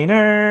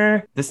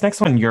retainer. This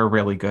next one you're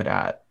really good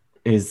at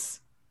is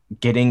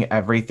getting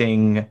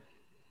everything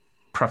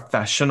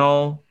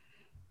professional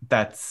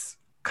that's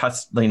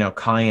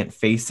client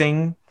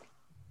facing.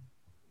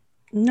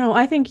 No,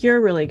 I think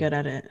you're really good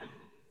at it.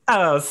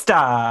 Oh,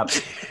 stop.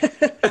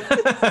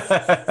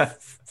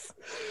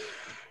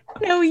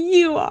 No,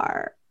 you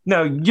are.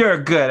 No, you're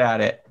good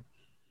at it.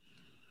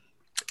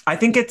 I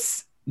think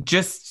it's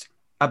just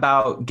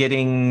about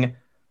getting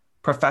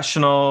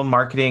professional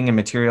marketing and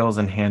materials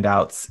and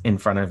handouts in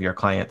front of your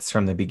clients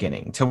from the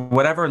beginning to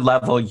whatever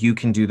level you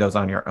can do those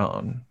on your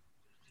own.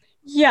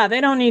 Yeah, they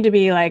don't need to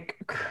be like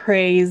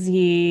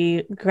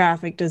crazy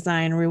graphic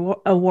design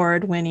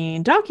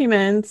award-winning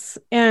documents,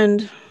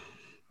 and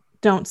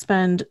don't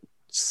spend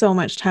so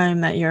much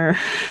time that you're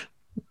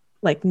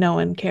like no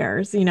one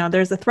cares. You know,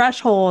 there's a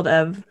threshold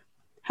of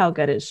how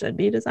good it should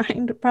be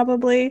designed,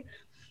 probably.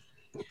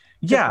 Just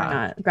we're Yeah.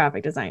 not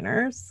graphic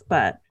designers,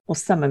 but well,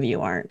 some of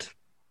you aren't.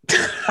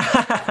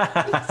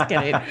 Just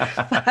kidding.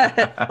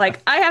 But,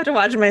 like, I have to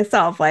watch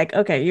myself. Like,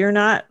 okay, you're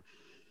not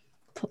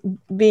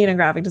being a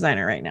graphic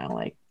designer right now.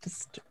 Like,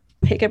 just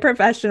make it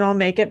professional,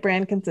 make it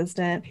brand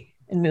consistent,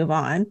 and move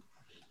on.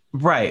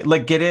 Right.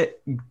 Like get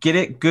it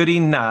good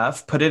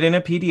enough, put it in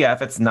a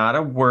PDF. It's not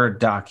a Word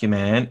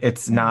document.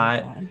 It's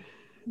not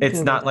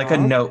Google like a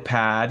Doc.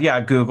 notepad. Yeah,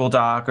 Google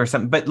Doc or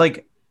something. But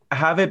like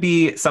have it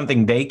be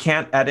something they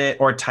can't edit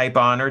or type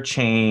on or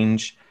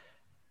change.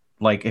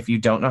 Like if you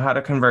don't know how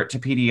to convert to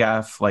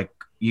PDF, like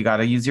you got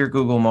to use your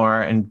Google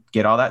more and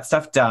get all that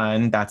stuff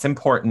done. That's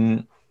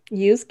important.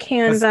 Use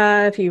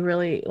Canva if you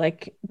really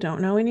like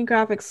don't know any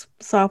graphics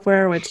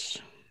software, which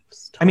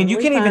is I mean, you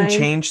totally can even fine.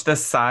 change the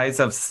size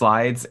of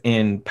slides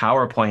in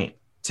PowerPoint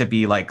to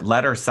be like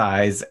letter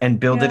size and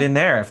build it Yeah. in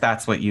there if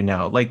that's what you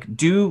know. Like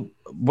do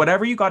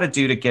whatever you got to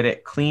do to get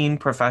it clean,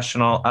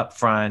 professional,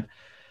 upfront.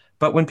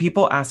 But when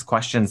people ask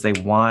questions, they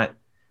want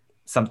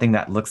something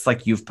that looks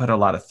like you've put a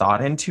lot of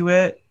thought into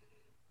it.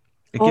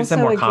 It gives them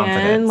Also, more again,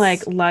 confidence.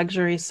 like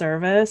luxury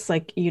service,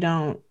 like you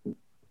don't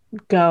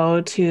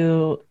go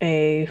to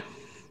a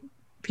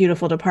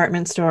beautiful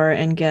department store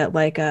and get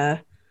like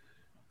a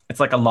It's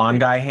like a lawn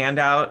guy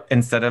handout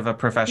instead of a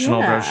professional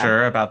yeah.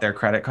 brochure about their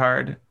credit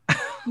card.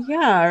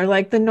 Yeah, or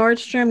like the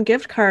Nordstrom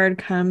gift card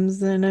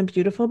comes in a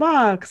beautiful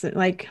box.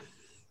 Like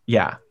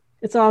Yeah,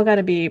 it's all got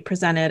to be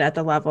presented at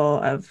the level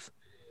of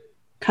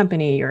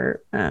company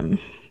you're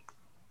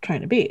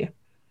trying to be.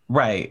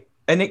 right.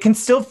 And it can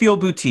still feel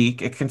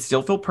boutique. It can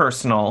still feel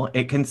personal.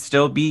 It can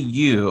still be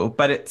you,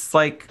 but it's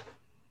like,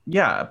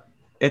 yeah,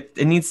 it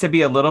needs to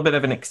be a little bit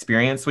of an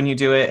experience when you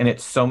do it. And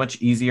it's so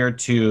much easier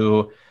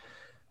to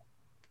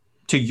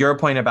your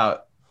point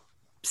about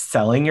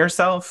selling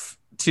yourself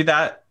to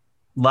that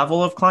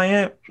level of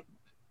client.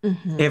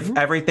 If Mhm.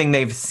 everything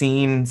they've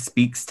seen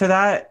speaks to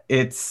that,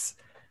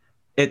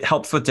 it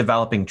helps with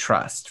developing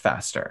trust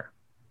faster.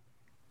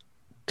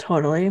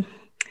 Totally.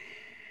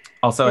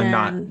 Also, and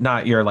And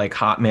not your like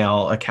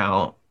Hotmail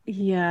account or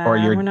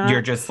yeah,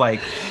 you're just like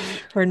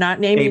we're not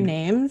naming a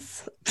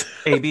names.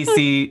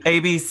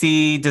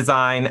 ABC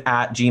design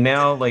at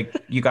Gmail. Like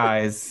you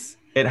guys,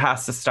 it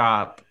has to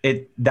stop.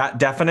 That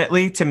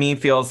definitely to me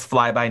feels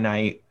fly by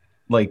night.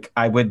 Like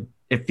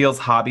it feels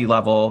hobby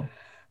level.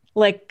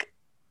 Like,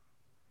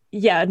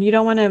 yeah, and you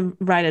don't want to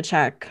write a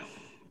check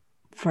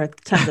for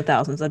tens of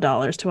thousands of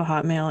dollars to a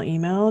Hotmail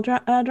email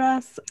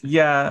address.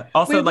 Yeah. We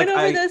Also, went like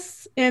over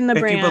this in the if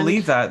you brand.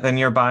 believe that, then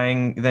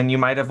you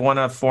might have won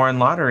a foreign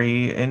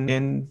lottery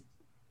in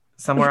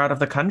somewhere out of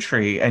the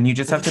country and you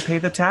just have to pay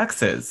the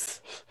taxes.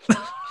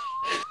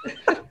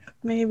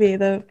 Maybe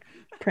the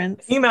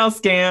prince. Email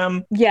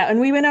scam. Yeah, and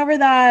we went over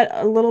that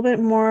a little bit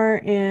more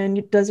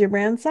in Does Your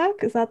Brand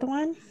Suck? Is that the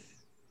one?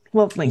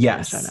 We'll link in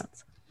the show Yes.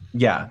 notes.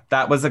 Yeah,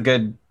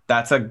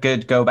 that's a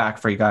good go back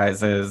for you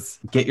guys is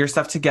get your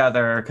stuff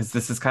together because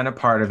this is kind of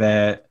part of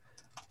it.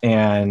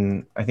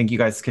 And I think you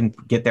guys can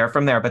get there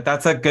from there. But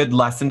that's a good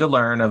lesson to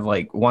learn of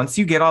like once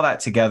you get all that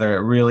together,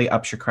 it really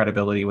ups your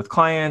credibility with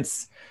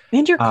clients.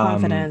 And your Um,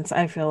 confidence,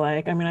 I feel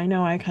like. I mean, I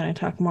know I kind of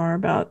talk more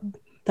about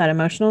that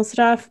emotional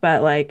stuff,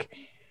 but like,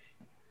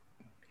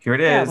 Here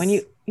it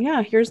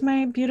yeah, is. here's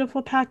my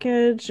beautiful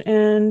package.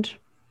 And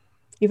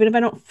even if I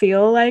don't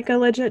feel like a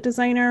legit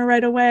designer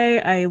right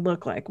away, I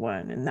look like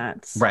one. And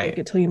that's fake Right.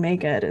 it till you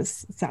make it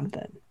is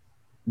something.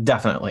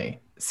 Definitely.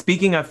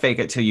 Speaking of fake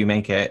it till you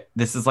make it,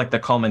 this is like the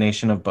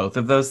culmination of both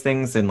of those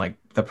things and like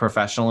the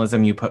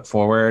professionalism you put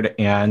forward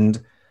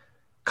and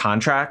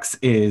contracts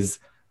is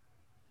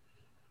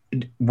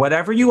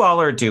whatever you all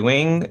are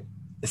doing,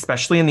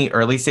 especially in the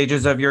early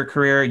stages of your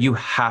career, you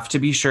have to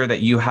be sure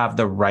that you have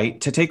the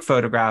right to take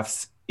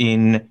photographs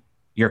in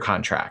your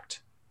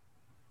contract.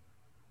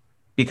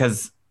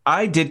 Because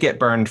I did get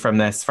burned from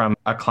this from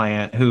a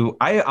client who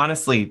I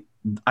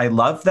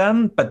love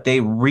them, but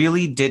they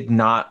really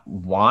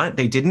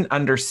they didn't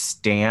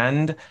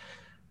understand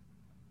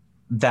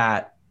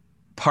that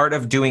part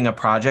of doing a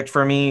project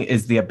for me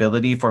is the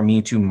ability for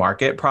me to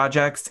market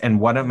projects. And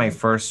one of my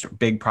first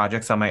big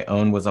projects on my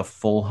own was a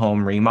full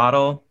home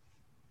remodel.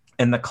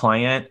 And the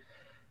client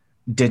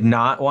did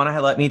not want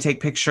to let me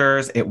take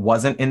pictures. It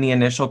wasn't in the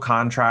initial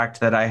contract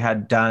that I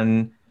had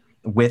done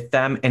with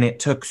them. And it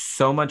took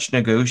so much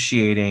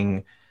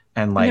negotiating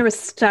and And there was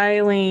like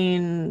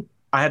styling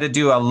I had to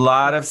do a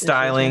lot of issues, right?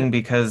 styling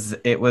because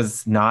it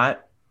was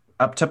not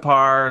up to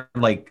par,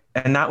 like,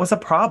 and that was a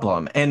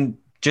problem. And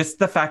just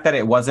the fact that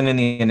it wasn't in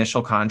the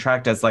initial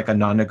contract as like a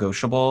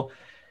non-negotiable,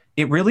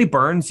 it really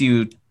burns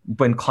you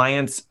when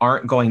clients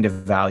aren't going to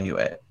value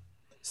it.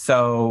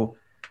 So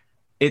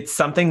it's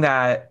something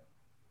that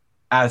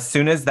as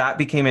soon as that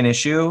became an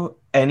issue,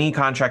 any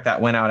contract that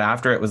went out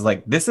after it was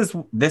like, this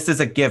is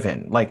a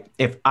given. Like,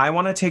 if I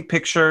want to take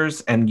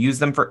pictures and use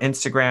them for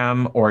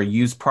Instagram or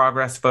use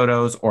progress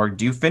photos or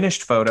do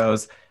finished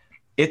photos,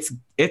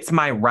 it's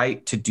my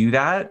right to do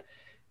that.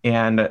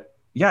 And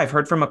yeah, I've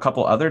heard from a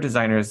couple other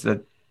designers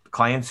that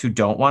clients who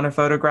don't want to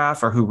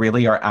photograph or who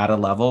really are at a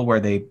level where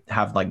they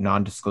have like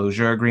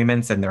non-disclosure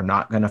agreements and they're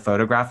not going to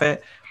photograph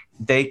it,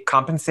 they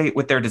compensate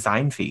with their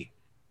design fee.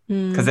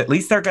 Because at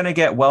least they're going to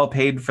get well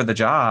paid for the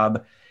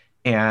job.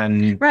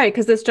 And right,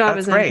 because this job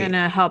isn't great. going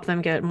to help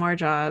them get more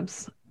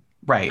jobs.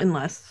 Right.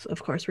 Unless,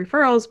 of course,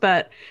 referrals.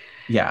 But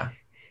yeah.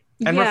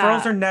 And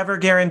referrals are never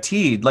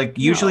guaranteed. Like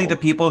usually the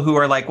people who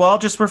are like, well, I'll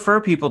just refer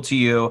people to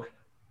you.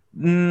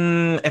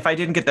 If I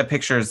didn't get the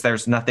pictures,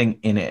 there's nothing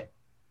in it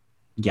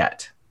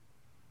yet.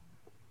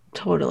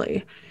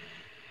 Totally.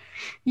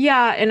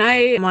 Yeah. And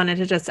I wanted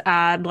to just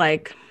add,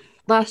 like,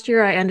 last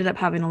year I ended up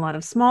having a lot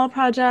of small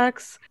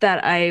projects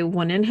that I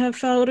wouldn't have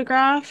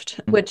photographed,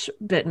 which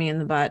bit me in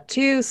the butt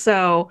too.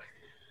 So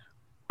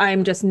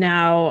I'm just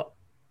now,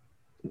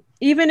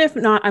 even if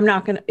not, I'm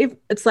not going to, if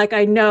it's like,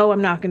 I know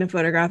I'm not going to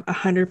photograph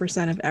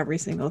 100% of every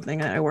single thing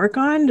that I work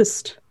on,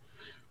 just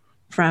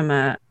from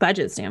a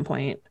budget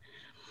standpoint.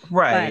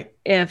 Right.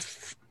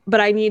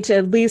 But I need to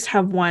at least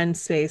have one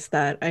space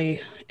that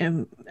I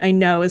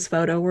know is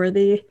photo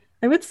worthy.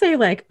 I would say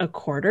like a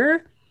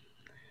quarter,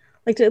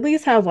 like to at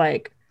least have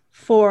like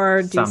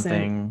 4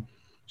 decent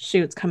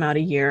shoots come out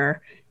a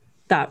year.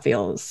 That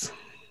feels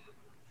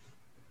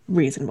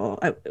reasonable.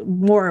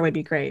 More would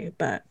be great,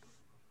 but.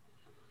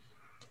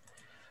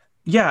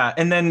 Yeah.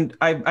 And then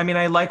I mean,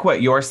 I like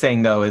what you're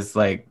saying though, is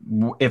like,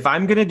 if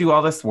I'm going to do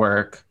all this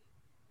work,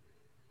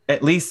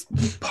 at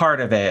least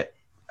part of it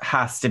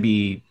has to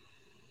be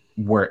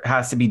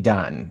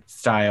done,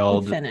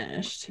 styled,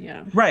 finished.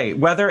 Yeah. Right.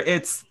 Whether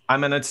it's I'm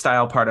going to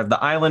style part of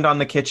the island on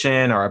the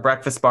kitchen or a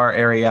breakfast bar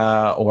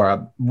area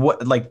or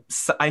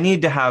I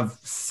need to have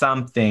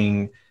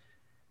something.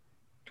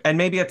 And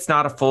maybe it's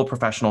not a full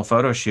professional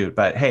photo shoot,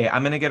 but hey,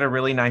 I'm going to get a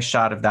really nice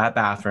shot of that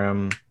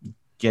bathroom,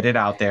 get it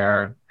out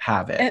there,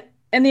 have it.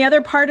 And the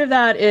other part of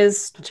that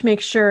is to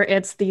make sure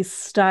it's the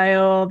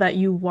style that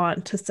you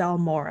want to sell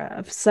more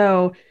of.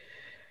 So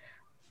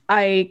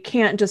I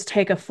can't just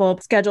take a full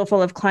schedule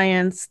full of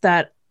clients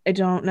that I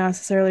don't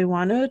necessarily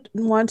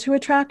want to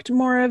attract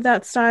more of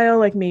that style.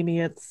 Like maybe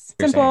it's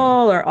simple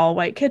or all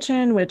white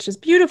kitchen, which is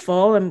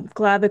beautiful. I'm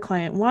glad the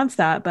client wants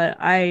that, but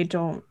I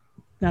don't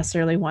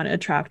necessarily want to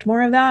attract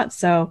more of that.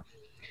 So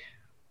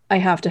I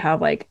have to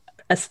have like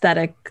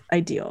aesthetic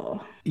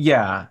ideal.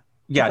 Yeah.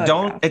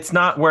 Yeah. It's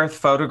not worth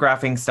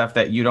photographing stuff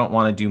that you don't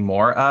want to do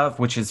more of,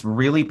 which is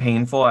really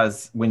painful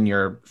as when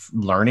you're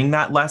learning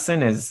that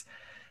lesson is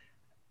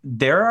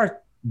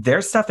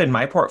there's stuff in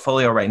my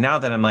portfolio right now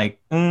that I'm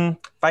like, if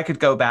I could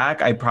go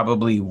back, I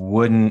probably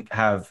wouldn't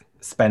have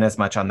spent as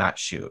much on that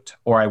shoot,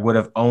 or I would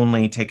have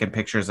only taken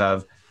pictures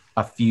of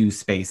a few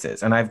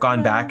spaces. And I've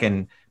gone back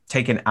and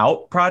taken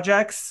out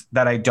projects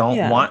that I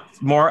don't want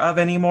more of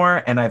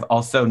anymore. And I've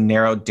also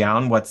narrowed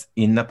down what's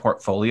in the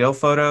portfolio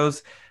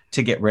photos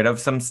to get rid of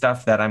some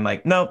stuff that I'm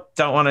like, nope,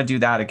 don't want to do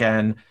that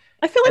again.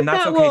 I feel like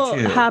that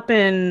will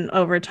happen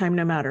over time,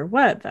 no matter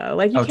what, though.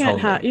 Like you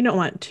can't you don't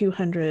want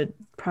 200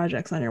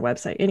 projects on your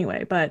website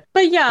anyway. But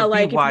yeah,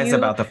 like be wise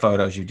about the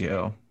photos you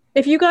do.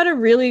 If you got a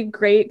really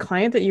great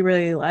client that you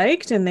really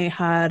liked, and they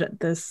had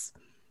this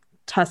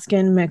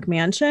Tuscan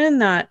McMansion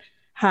that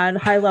had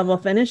high level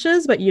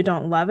finishes, but you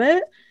don't love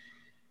it,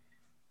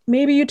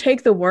 maybe you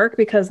take the work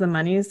because the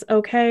money's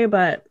okay.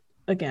 But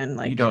again,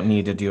 like you don't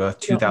need to do a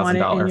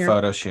 $2,000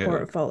 photo shoot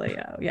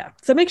portfolio. Yeah.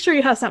 So make sure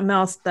you have something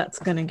else that's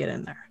going to get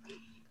in there.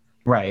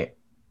 Right.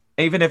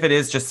 Even if it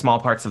is just small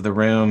parts of the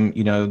room,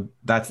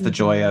 that's the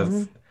joy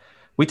of.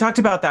 We talked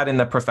about that in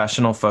the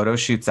professional photo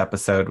shoots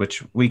episode,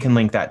 which we can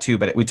link that too.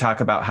 But we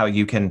talk about how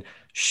you can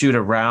shoot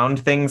around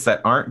things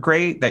that aren't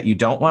great, that you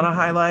don't want to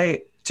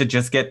highlight, to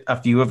just get a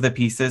few of the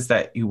pieces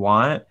that you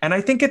want. And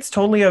I think it's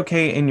totally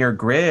okay in your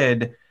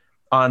grid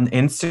on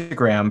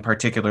Instagram,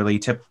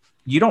 particularly,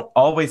 you don't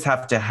always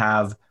have to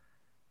have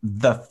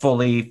the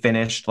fully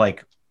finished,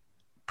 like,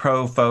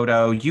 pro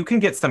photo. You can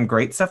get some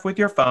great stuff with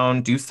your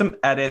phone, do some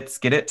edits,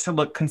 get it to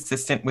look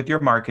consistent with your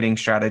marketing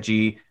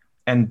strategy.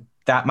 And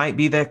that might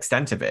be the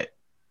extent of it.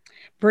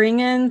 Bring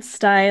in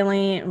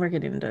styling. We're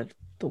getting into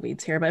the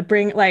weeds here, but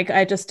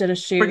I just did a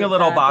shoot. Bring a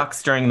little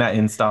box during that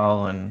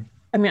install. And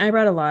I mean, I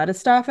brought a lot of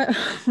stuff at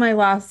my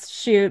last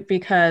shoot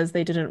because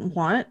they didn't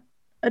want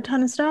a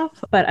ton of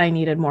stuff, but I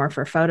needed more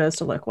for photos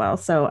to look well.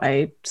 So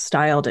I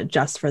styled it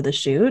just for the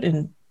shoot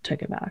and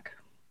took it back.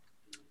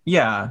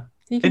 Yeah.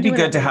 It'd be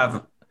good to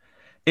have.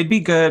 It'd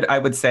be good. I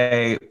would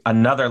say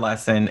another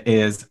lesson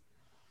is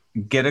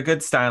get a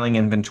good styling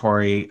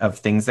inventory of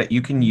things that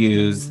you can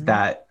use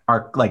that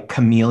are like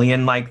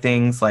chameleon-like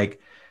things. Like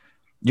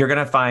you're going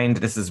to find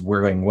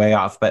we're going way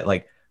off, but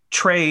like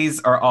trays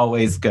are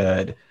always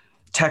good.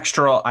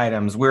 Textural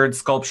items, weird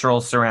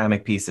sculptural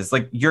ceramic pieces.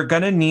 Like you're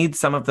going to need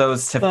some of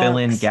those to fill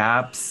in Books.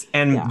 gaps.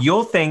 And Yeah.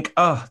 you'll think,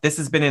 oh, this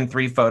has been in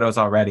 3 photos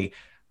already.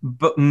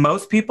 But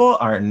most people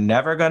are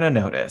never going to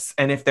notice.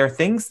 And if they're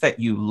things that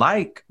you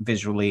like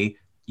visually,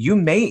 you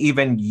may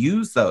even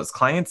use those.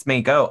 Clients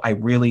may go, I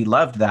really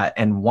loved that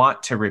and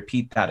want to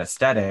repeat that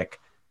aesthetic.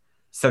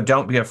 So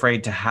don't be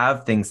afraid to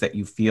have things that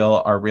you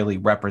feel are really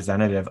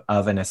representative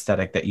of an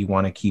aesthetic that you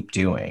want to keep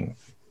doing.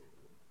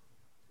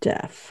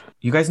 Def.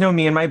 You guys know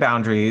me and my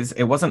boundaries.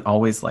 It wasn't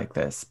always like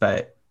this,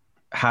 but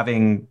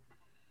having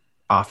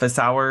office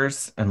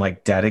hours and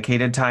like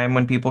dedicated time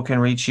when people can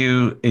reach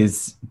you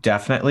is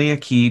definitely a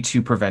key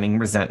to preventing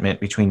resentment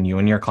between you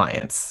and your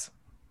clients.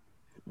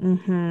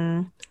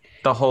 Mm-hmm.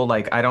 The whole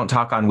like, I don't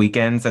talk on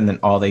weekends and then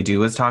all they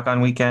do is talk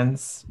on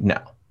weekends. No.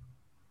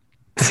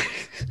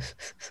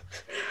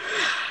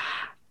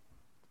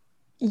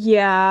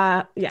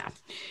 Yeah.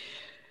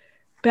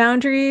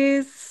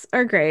 Boundaries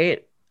are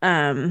great.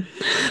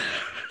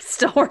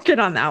 Still working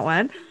on that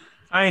one.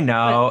 I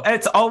know.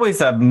 It's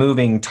always a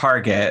moving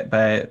target,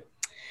 but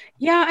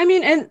Yeah, I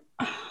mean, and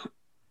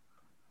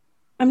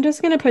I'm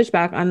just going to push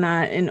back on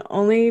that, and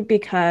only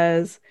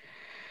because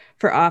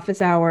for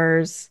office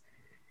hours,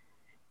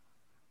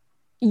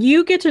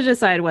 you get to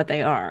decide what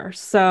they are.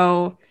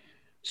 So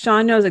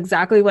Sean knows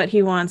exactly what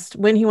he wants,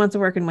 when he wants to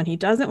work and when he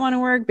doesn't want to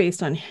work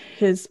based on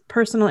his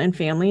personal and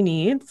family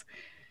needs.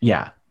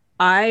 yeah.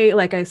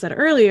 Like I said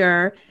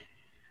earlier,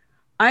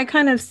 I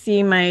kind of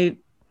see my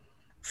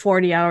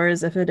 40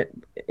 hours, if it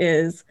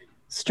is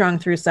strung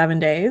through 7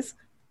 days,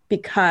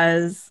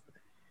 because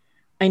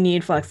I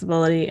need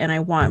flexibility and I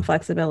want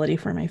flexibility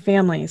for my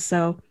family.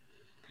 So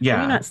I may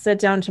Yeah. not sit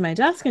down to my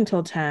desk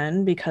until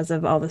 10 because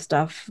of all the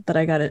stuff that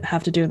I gotta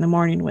have to do in the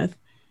morning with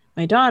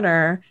my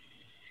daughter.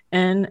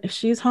 And if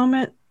she's home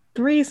at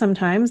 3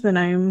 sometimes, then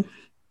I'm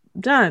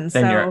done.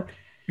 Then So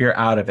you're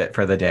out of it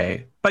for the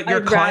day. But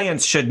your I'd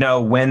clients should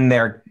know when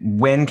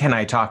can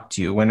I talk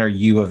to you? When are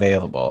you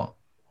available?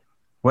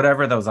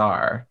 Whatever those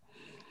are.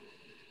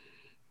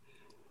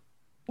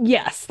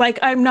 yes, like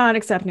I'm not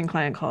accepting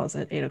client calls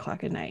at 8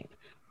 o'clock at night.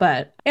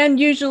 And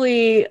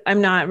usually I'm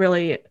not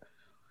really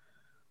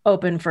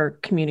open for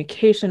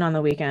communication on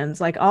the weekends.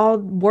 Like I'll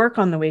work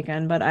on the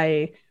weekend, but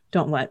I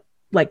don't let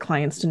like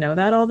clients to know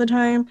that all the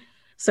time.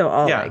 So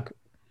I'll Yeah. like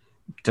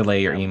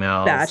Delay your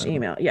emails. batch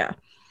email. Yeah.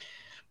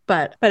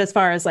 But as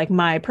far as like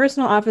my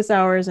personal office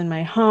hours in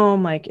my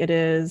home, like it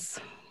is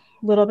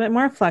a little bit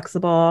more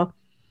flexible.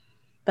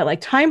 But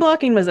like time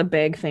blocking was a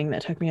big thing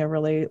that took me a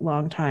really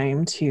long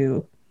time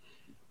to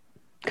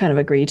kind of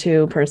agree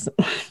to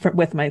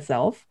with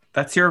myself.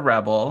 That's your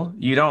rebel.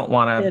 You don't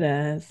want It to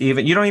is.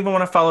 you don't even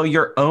want to follow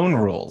your own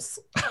rules.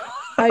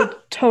 I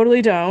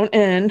totally don't.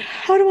 And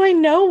how do I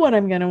know what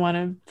I'm going to want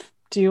to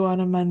do on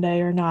a Monday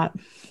or not?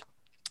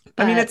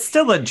 I mean, But- it's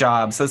still a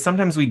job. So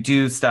sometimes we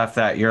do stuff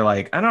that you're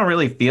like, I don't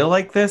really feel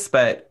like this,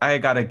 but I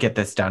got to get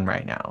this done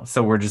right now.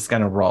 So we're just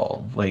going to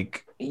roll.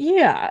 Like,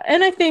 Yeah.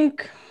 And I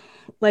think,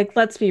 like,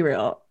 let's be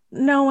real.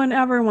 No one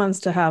ever wants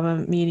to have a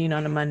meeting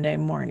on a Monday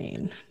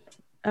morning,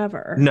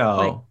 ever. no.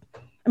 Like,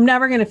 I'm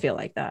never going to feel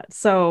like that.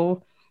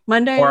 So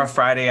Mondays. Or a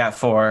Friday at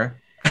 4.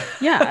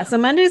 Yeah. So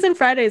Mondays and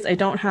Fridays, I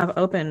don't have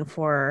open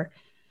for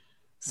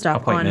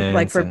stuff on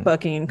like for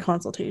booking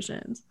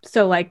consultations.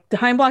 So like the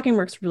time blocking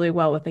works really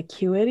well with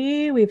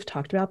Acuity. We've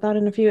talked about that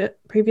in a few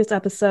previous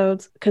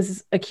episodes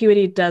because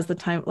Acuity does the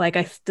time. Like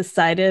I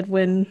decided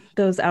when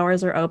those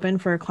hours are open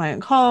for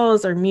client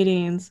calls or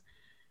meetings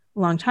a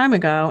long time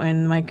ago,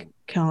 and my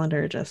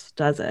calendar just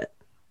does it.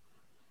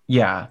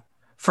 Yeah.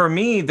 For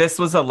me, this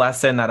was a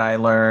lesson that I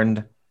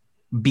learned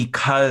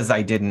because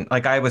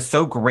I was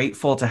so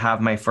grateful to have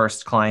my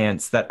first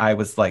clients that I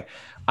was like,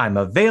 I'm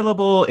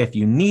available if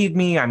you need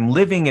me. I'm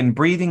living and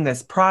breathing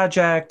this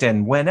project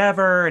and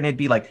whenever. And it'd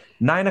be like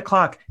 9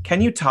 o'clock.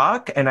 Can you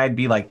talk? And I'd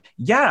be like,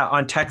 yeah,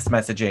 on text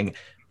messaging.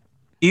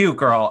 Ew,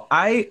 girl.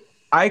 I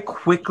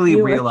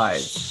quickly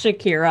realized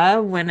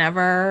Shakira,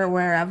 whenever,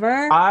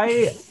 wherever.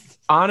 I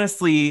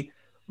honestly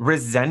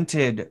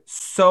resented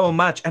so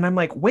much. And I'm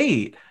like,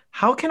 wait,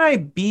 how can I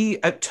be?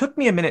 It took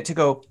me a minute to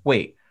go,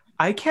 wait,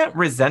 I can't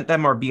resent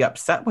them or be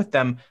upset with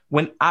them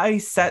when I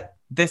set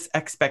this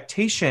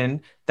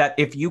expectation that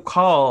if you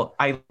call,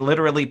 I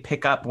literally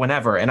pick up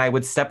whenever. And I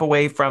would step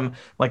away from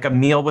like a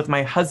meal with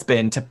my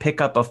husband to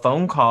pick up a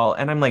phone call.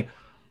 And I'm like,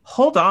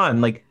 hold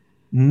on, like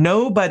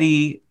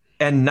nobody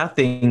and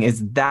nothing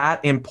is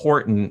that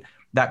important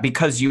that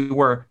because you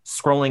were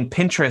scrolling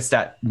Pinterest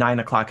at 9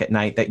 o'clock at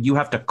night, that you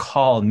have to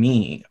call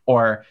me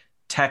or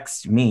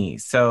text me.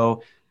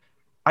 So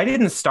I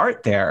didn't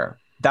start there.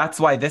 That's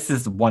why this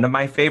is one of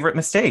my favorite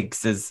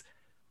mistakes is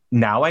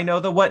now I know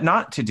the what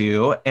not to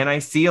do. And I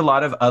see a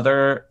lot of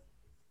other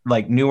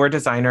like newer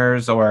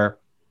designers or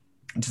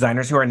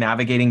designers who are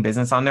navigating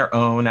business on their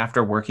own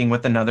after working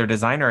with another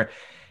designer,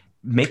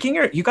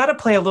 you got to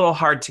play a little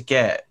hard to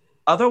get.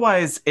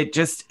 Otherwise,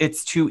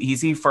 it's too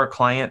easy for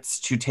clients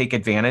to take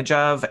advantage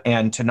of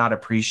and to not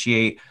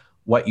appreciate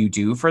what you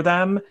do for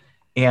them.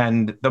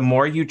 And the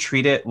more you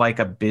treat it like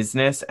a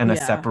business and a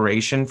Yeah,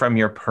 separation from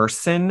your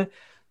person,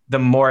 the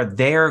more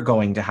they're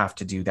going to have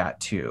to do that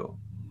too.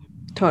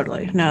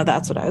 totally. No,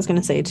 that's what I was going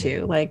to say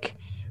too. Like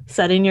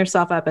setting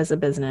yourself up as a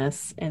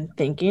business and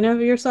thinking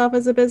of yourself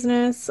as a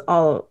business,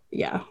 all,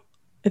 yeah,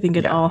 I think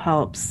it Yeah. all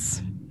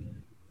helps.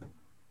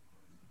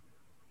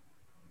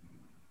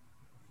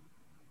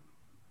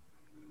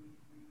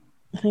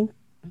 I think,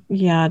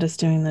 yeah, just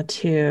doing the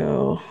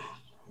two,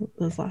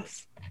 those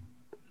last.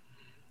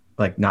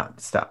 Like not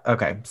stop.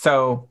 Okay.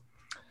 So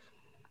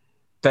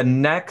the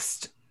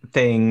next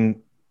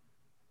thing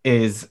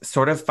is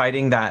sort of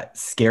fighting that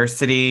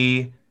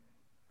scarcity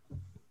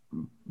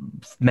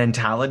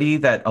mentality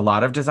that a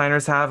lot of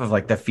designers have of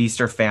like the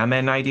feast or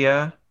famine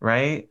idea,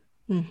 right?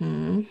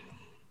 Mm-hmm.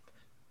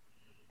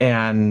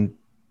 And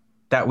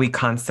that we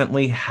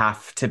constantly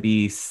have to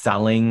be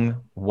selling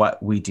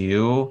what we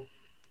do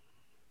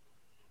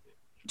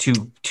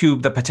to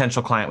the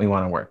potential client we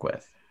want to work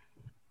with.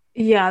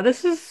 Yeah,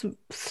 this is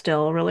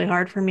still really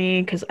hard for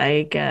me because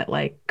I get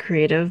like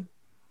creative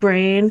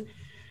brain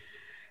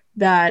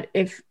that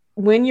if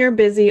when you're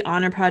busy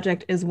on a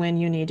project is when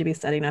you need to be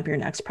setting up your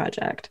next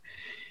project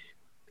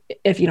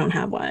if you don't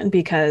have one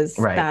because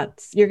Right.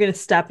 that's you're going to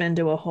step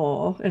into a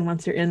hole and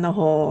once you're in the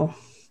hole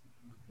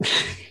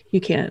you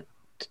can't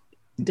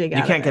dig You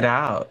out of can't get it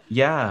out.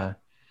 Yeah.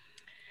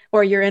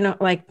 or you're in a,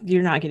 like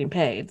you're not getting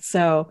paid.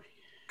 So,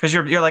 Because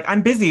you're like,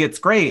 I'm busy, it's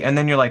great. And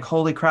then you're like,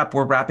 holy crap,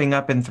 we're wrapping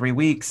up in 3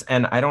 weeks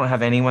and I don't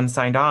have anyone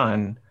signed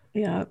on.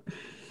 yeah.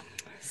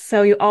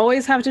 So you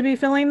always have to be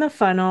filling the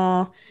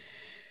funnel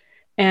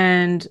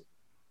and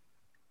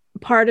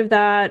part of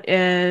that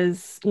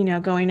is,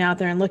 going out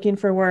there and looking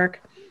for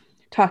work,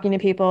 talking to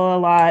people a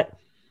lot,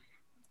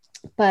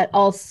 but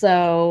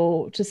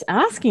also just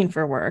asking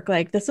for work.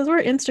 Like this is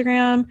where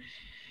Instagram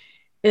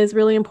is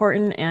really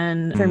important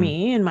and for Mm.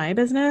 me in my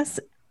business.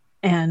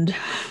 And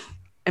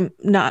I'm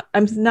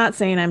not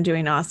saying I'm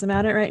doing awesome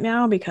at it right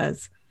now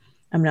because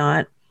I'm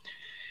not,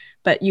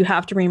 but you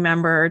have to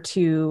remember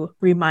to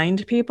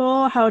remind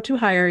people how to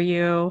hire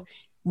you,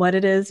 what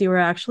it is you are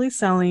actually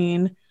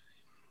selling,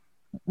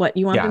 what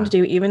you want them to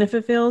Yeah. do, even if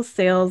it feels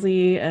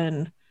salesy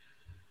and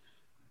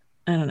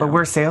I don't But know.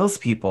 we're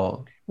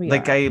salespeople. We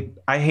Like are.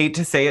 I hate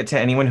to say it to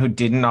anyone who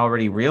didn't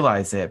already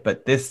realize it,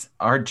 but this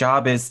our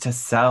job is to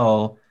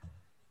sell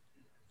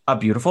a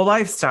beautiful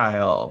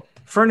lifestyle,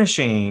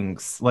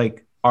 furnishings,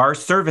 like our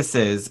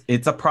services.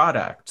 It's a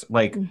product.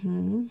 Like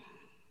Mm-hmm.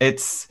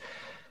 it's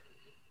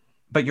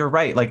but you're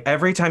right. Like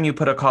every time you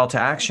put a call to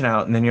action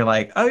out and then you're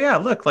like, oh yeah,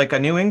 look, like a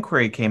new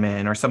inquiry came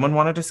in or someone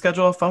wanted to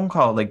schedule a phone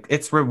call. Like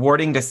it's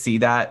rewarding to see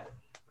that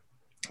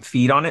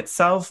feed on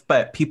itself,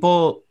 but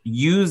people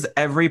use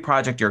every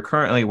project you're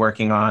currently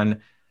working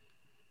on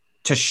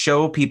to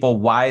show people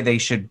why they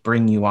should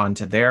bring you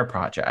onto their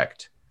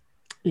project.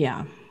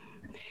 Yeah.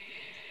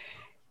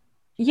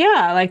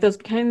 Yeah, like those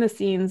kind of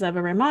scenes of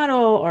a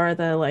remodel or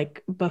the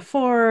like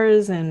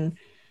befores and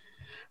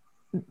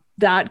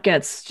that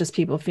gets just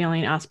people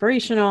feeling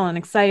aspirational and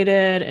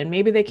excited and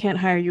maybe they can't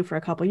hire you for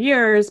a couple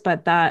years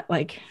but that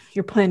like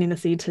you're planting a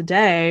seed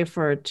today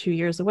for 2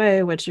 years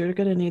away which you're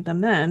going to need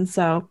them then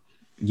so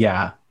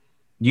Yeah,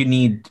 you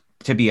need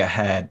to be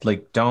ahead.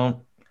 Like, don't,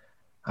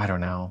 I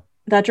don't know.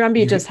 that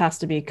drumbeat just You, has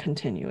to be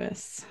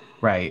continuous.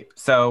 right.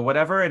 So,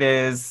 whatever it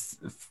is,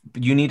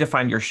 you need to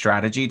find your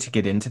strategy to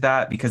get into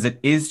that because it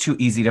is too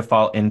easy to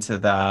fall into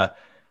the,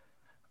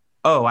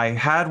 oh, I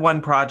had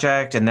one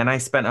project and then I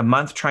spent a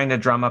month trying to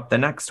drum up the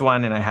next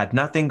one and I had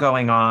nothing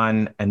going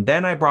on. And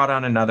then I brought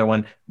on another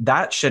one.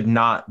 That should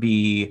not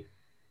be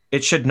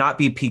it should not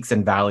be peaks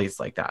and valleys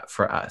like that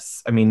for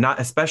us. I mean,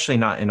 not especially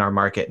not in our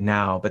market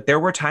now, but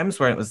there were times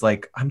where it was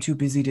like, I'm too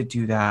busy to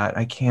do that.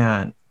 I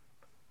can't.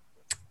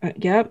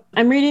 Yep,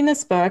 I'm reading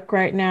this book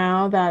right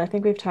now that I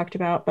think we've talked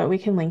about but we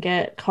can link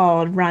it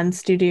called Run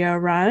Studio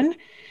Run.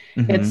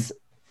 Hmm. It's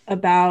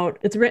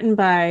it's written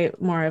by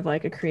more of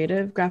like a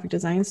creative graphic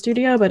design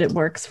studio but it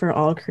works for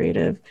all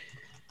creative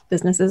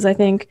businesses I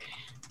think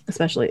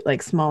especially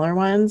like smaller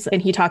ones.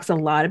 And he talks a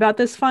lot about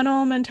this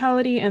funnel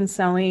mentality and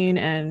selling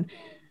and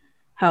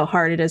how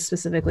hard it is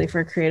specifically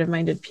for creative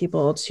minded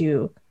people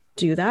to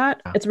do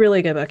that. It's a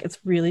really good book. It's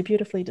really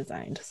beautifully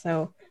designed.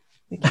 So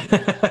we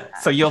can,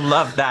 So you'll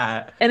love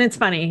that. and it's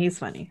funny. He's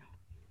funny.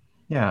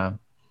 Yeah.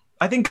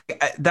 I think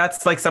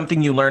that's like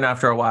something you learn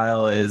after a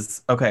while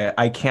is okay,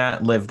 I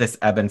can't live this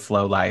ebb and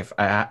flow life.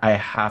 I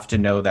have to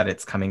know that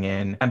it's coming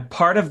in. And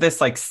part of this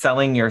like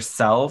selling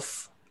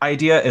yourself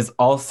idea is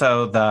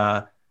also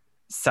the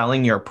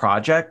selling your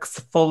projects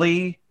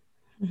fully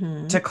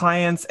Mm-hmm. to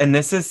clients. And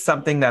this is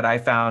something that I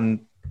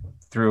found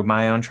through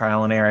my own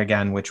trial and error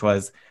again, which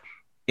was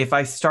if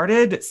I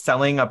started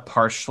selling a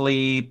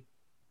partially,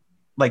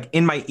 like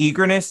in my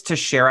eagerness to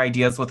share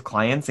ideas with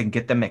clients and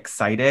get them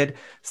excited,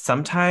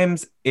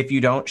 sometimes if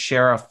you don't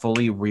share a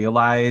fully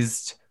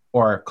realized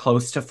or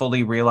close to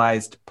fully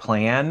realized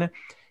plan,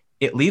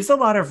 it leaves a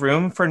lot of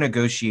room for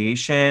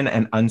negotiation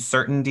and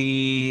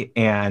uncertainty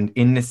and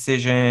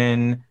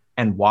indecision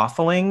and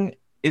waffling,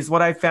 is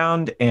what I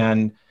found.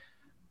 And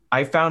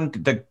I found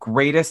the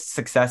greatest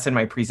success in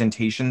my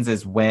presentations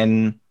is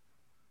when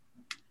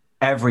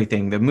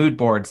everything, the mood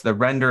boards, the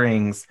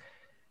renderings,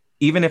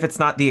 even if it's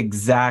not the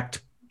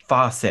exact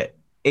faucet,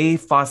 a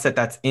faucet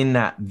that's in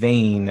that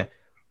vein,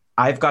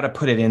 I've got to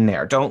put it in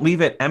there. Don't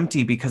leave it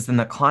empty, because then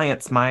the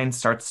client's mind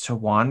starts to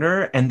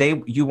wander, and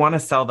you want to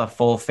sell the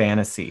full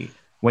fantasy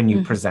when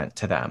you present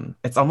to them.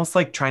 It's almost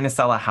like trying to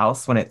sell a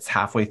house when it's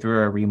halfway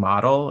through a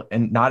remodel,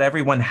 and not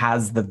everyone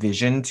has the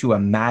vision to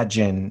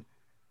imagine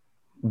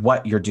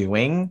what you're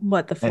doing.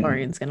 What the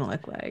flooring's going to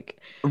look like.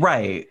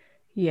 Right.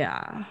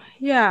 Yeah.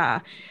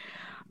 Yeah.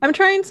 I'm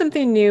trying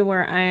something new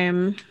where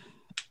I'm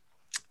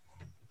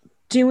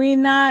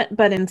doing that,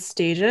 but in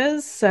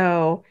stages.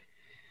 So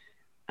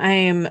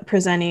I'm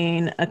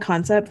presenting a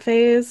concept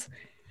phase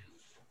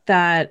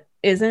that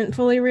isn't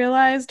fully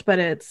realized, but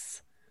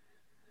it's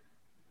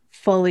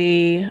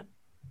fully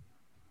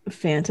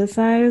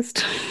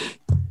fantasized.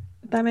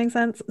 If that makes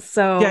sense.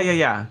 So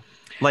Yeah.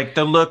 Like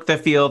the look, the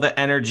feel, the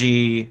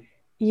energy.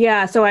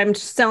 Yeah, so I'm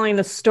selling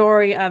the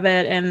story of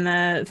it and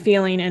the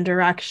feeling and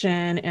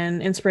direction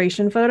and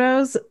inspiration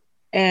photos,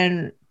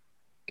 and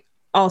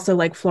also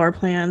like floor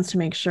plans to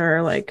make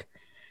sure, like,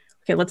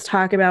 okay, let's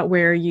talk about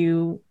where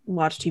you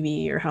watch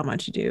TV or how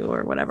much you do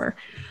or whatever,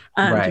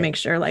 to make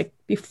sure, like,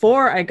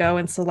 before I go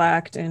and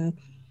select and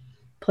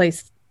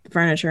place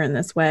furniture in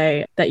this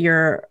way, that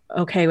you're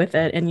okay with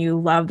it and you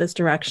love this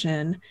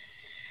direction.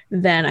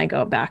 Then I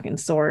go back and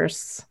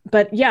source.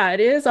 But yeah, it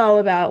is all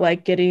about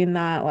like getting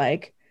that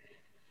like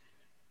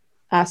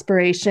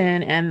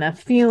aspiration and the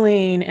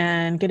feeling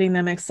and getting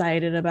them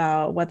excited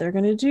about what they're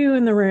going to do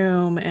in the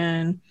room.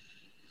 And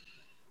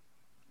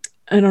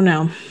I don't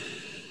know.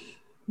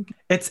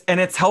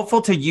 It's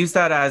helpful to use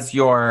that as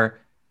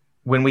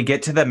when we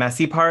get to the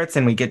messy parts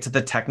and we get to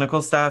the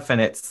technical stuff,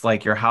 and it's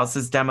like your house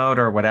is demoed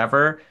or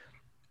whatever,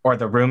 or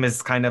the room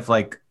is kind of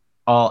like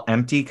all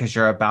empty because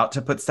you're about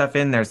to put stuff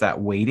in. There's that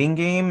waiting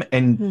game,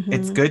 and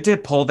it's good to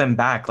pull them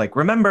back. Like,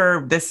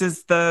 remember, this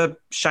is the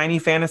shiny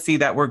fantasy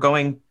that we're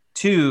going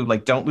to.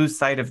 Like, don't lose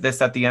sight of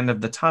this at the end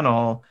of the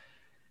tunnel.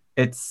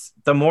 It's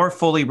the more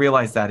fully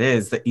realized that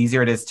is, the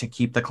easier it is to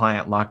keep the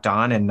client locked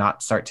on and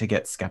not start to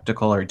get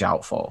skeptical or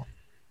doubtful.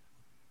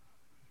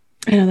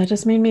 I know, that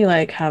just made me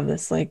like have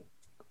this like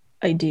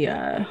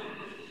idea.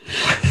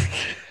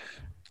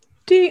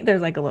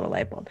 There's like a little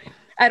light bulb.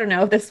 I don't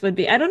know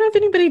if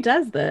anybody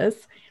does this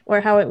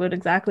or how it would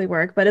exactly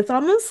work, but it's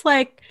almost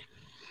like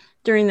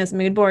during this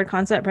mood board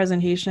concept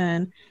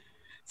presentation,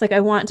 it's like I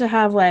want to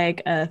have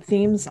like a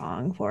theme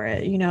song for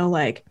it,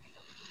 like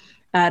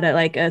add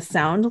a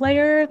sound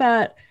layer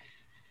that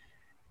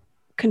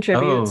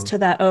contributes to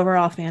that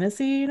overall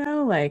fantasy,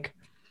 like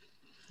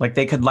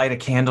they could light a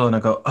candle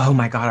and go, oh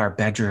my God, our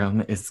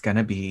bedroom is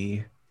gonna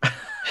be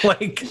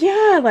like,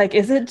 yeah, like,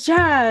 is it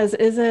jazz?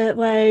 Is it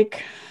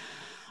like,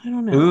 I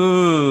don't know.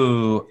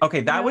 Ooh,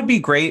 okay, that would be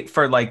great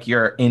for like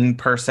your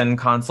in-person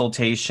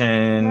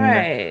consultation,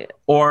 right?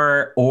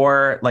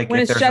 Or like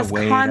when it's just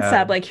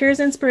concept, like, here's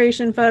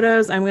inspiration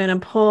photos. I'm gonna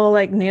pull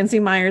like Nancy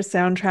Meyers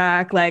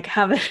soundtrack, like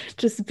have it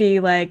just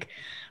be like,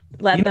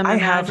 let them. I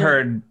have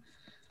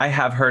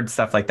heard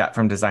stuff like that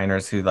from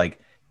designers who, like,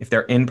 if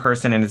they're in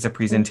person and it's a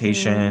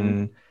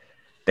presentation,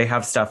 they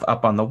have stuff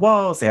up on the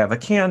walls. They have a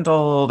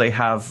candle. They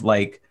have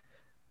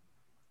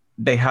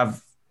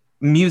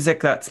music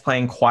that's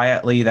playing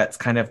quietly that's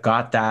kind of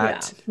got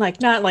that. Yeah. Like,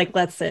 not like,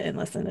 let's sit and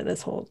listen to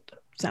this whole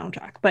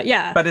soundtrack. But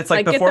yeah. But it's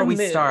like before we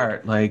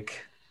start,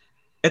 like,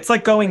 it's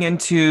like going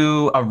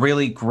into a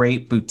really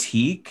great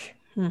boutique,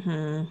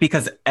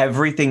 because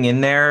everything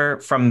in there,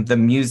 from the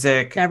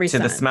music to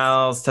the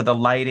smells to the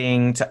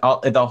lighting to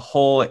the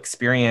whole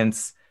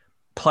experience,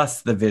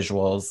 plus the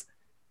visuals,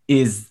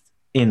 is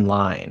in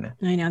line.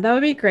 I know, that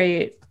would be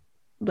great,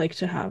 like,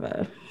 to have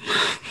a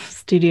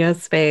studio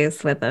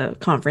space with a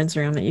conference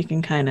room that you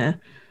can kind of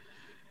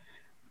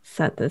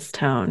set this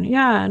tone.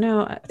 Yeah,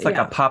 no, it's like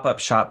a pop-up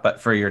shop,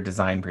 but for your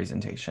design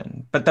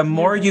presentation. But the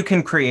more you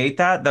can create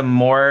that, the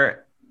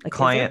more like,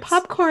 clients,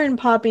 popcorn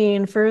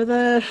popping for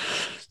the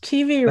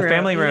TV room, the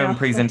family room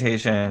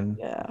presentation.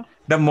 Yeah.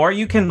 The more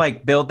you can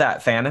like build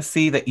that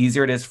fantasy, the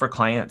easier it is for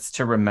clients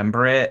to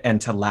remember it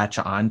and to latch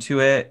onto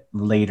it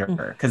later.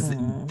 Because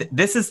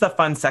this is the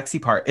fun, sexy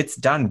part. It's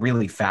done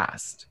really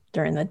fast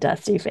during the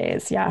dusty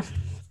phase. Yeah.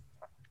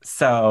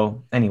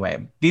 So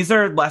anyway, these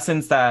are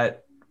lessons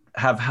that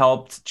have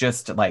helped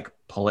just like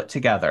pull it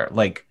together,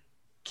 like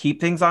keep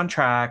things on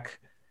track.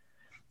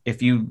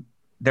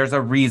 There's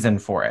a reason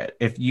for it.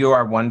 If you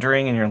are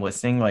wondering and you're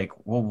listening, like,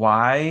 well,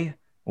 why?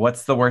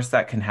 What's the worst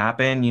that can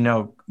happen?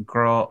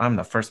 Girl, I'm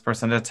the first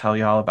person to tell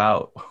y'all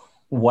about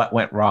what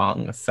went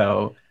wrong.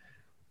 So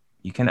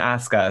you can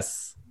ask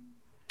us.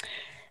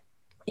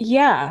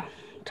 Yeah,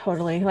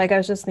 totally. Like, I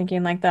was just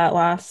thinking, like, that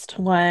last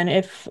one,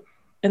 if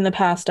in the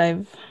past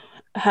I've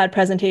had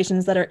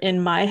presentations that are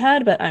in my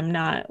head, but I'm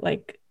not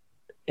like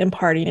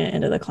imparting it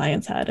into the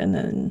client's head, and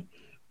then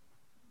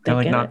they're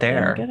like not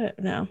there. Get it.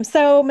 No.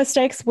 So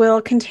mistakes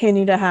will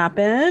continue to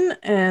happen,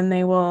 and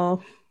they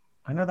will.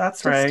 I know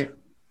that's right.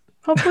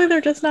 Hopefully they're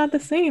just not the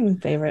same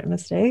favorite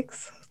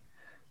mistakes.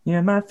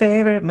 You're my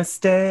favorite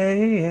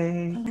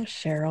mistake. Oh,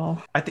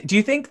 Cheryl. Do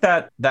you think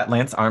that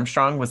Lance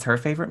Armstrong was her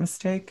favorite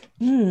mistake?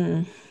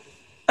 Hmm.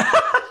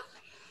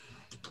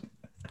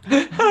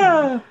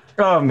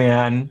 Oh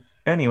man.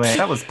 Anyway,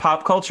 that was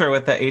pop culture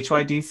with the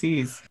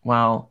HYDCs.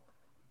 Well,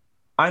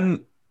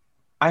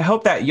 I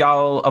hope that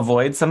y'all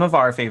avoid some of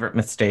our favorite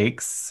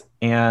mistakes.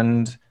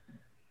 And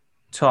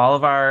to all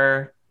of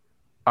our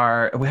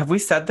have we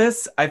said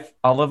this?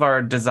 All of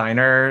our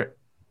designer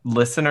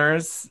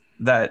listeners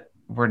that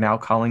we're now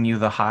calling you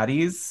the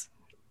hotties.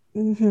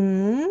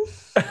 Mm-hmm.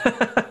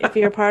 If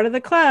you're part of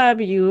the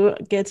club, you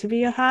get to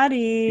be a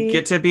hottie. You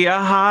get to be a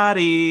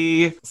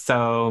hottie.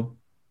 So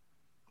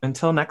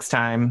until next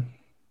time.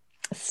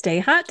 Stay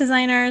hot,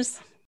 designers.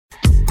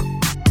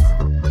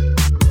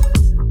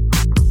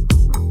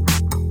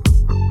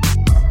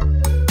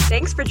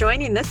 Thanks for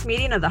joining this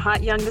meeting of the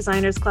Hot Young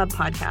Designers Club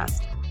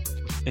podcast.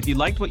 If you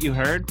liked what you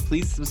heard,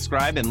 please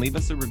subscribe and leave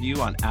us a review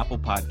on Apple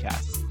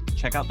Podcasts.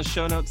 Check out the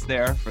show notes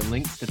there for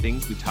links to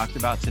things we talked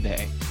about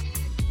today.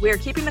 We are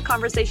keeping the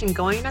conversation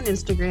going on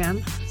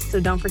Instagram, so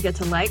don't forget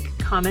to like,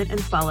 comment,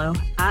 and follow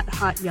at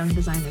Hot Young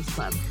Designers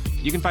Club.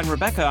 You can find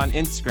Rebecca on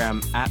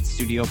Instagram at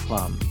Studio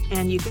Plum.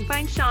 And you can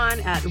find Sean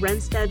at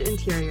Renstead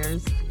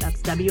Interiors.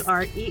 That's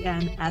WRENSTED.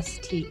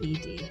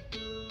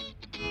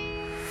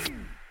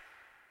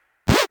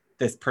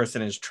 This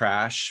person is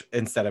trash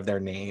instead of their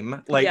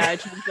name. Like, yeah, I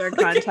changed their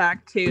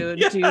contact to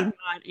Yeah. do not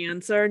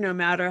answer no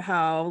matter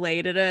how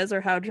late it is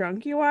or how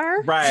drunk you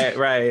are.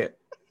 Right.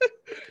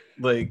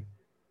 Like,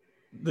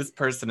 this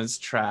person is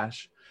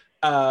trash.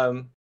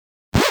 Hello?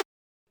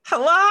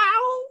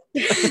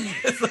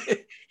 It's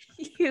like,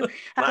 You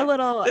had a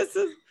little this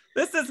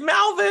is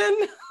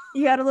Melvin.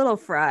 you had a little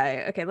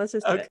fry. Okay, let's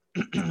just do Okay.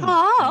 it.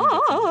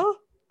 Oh.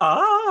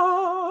 Ah.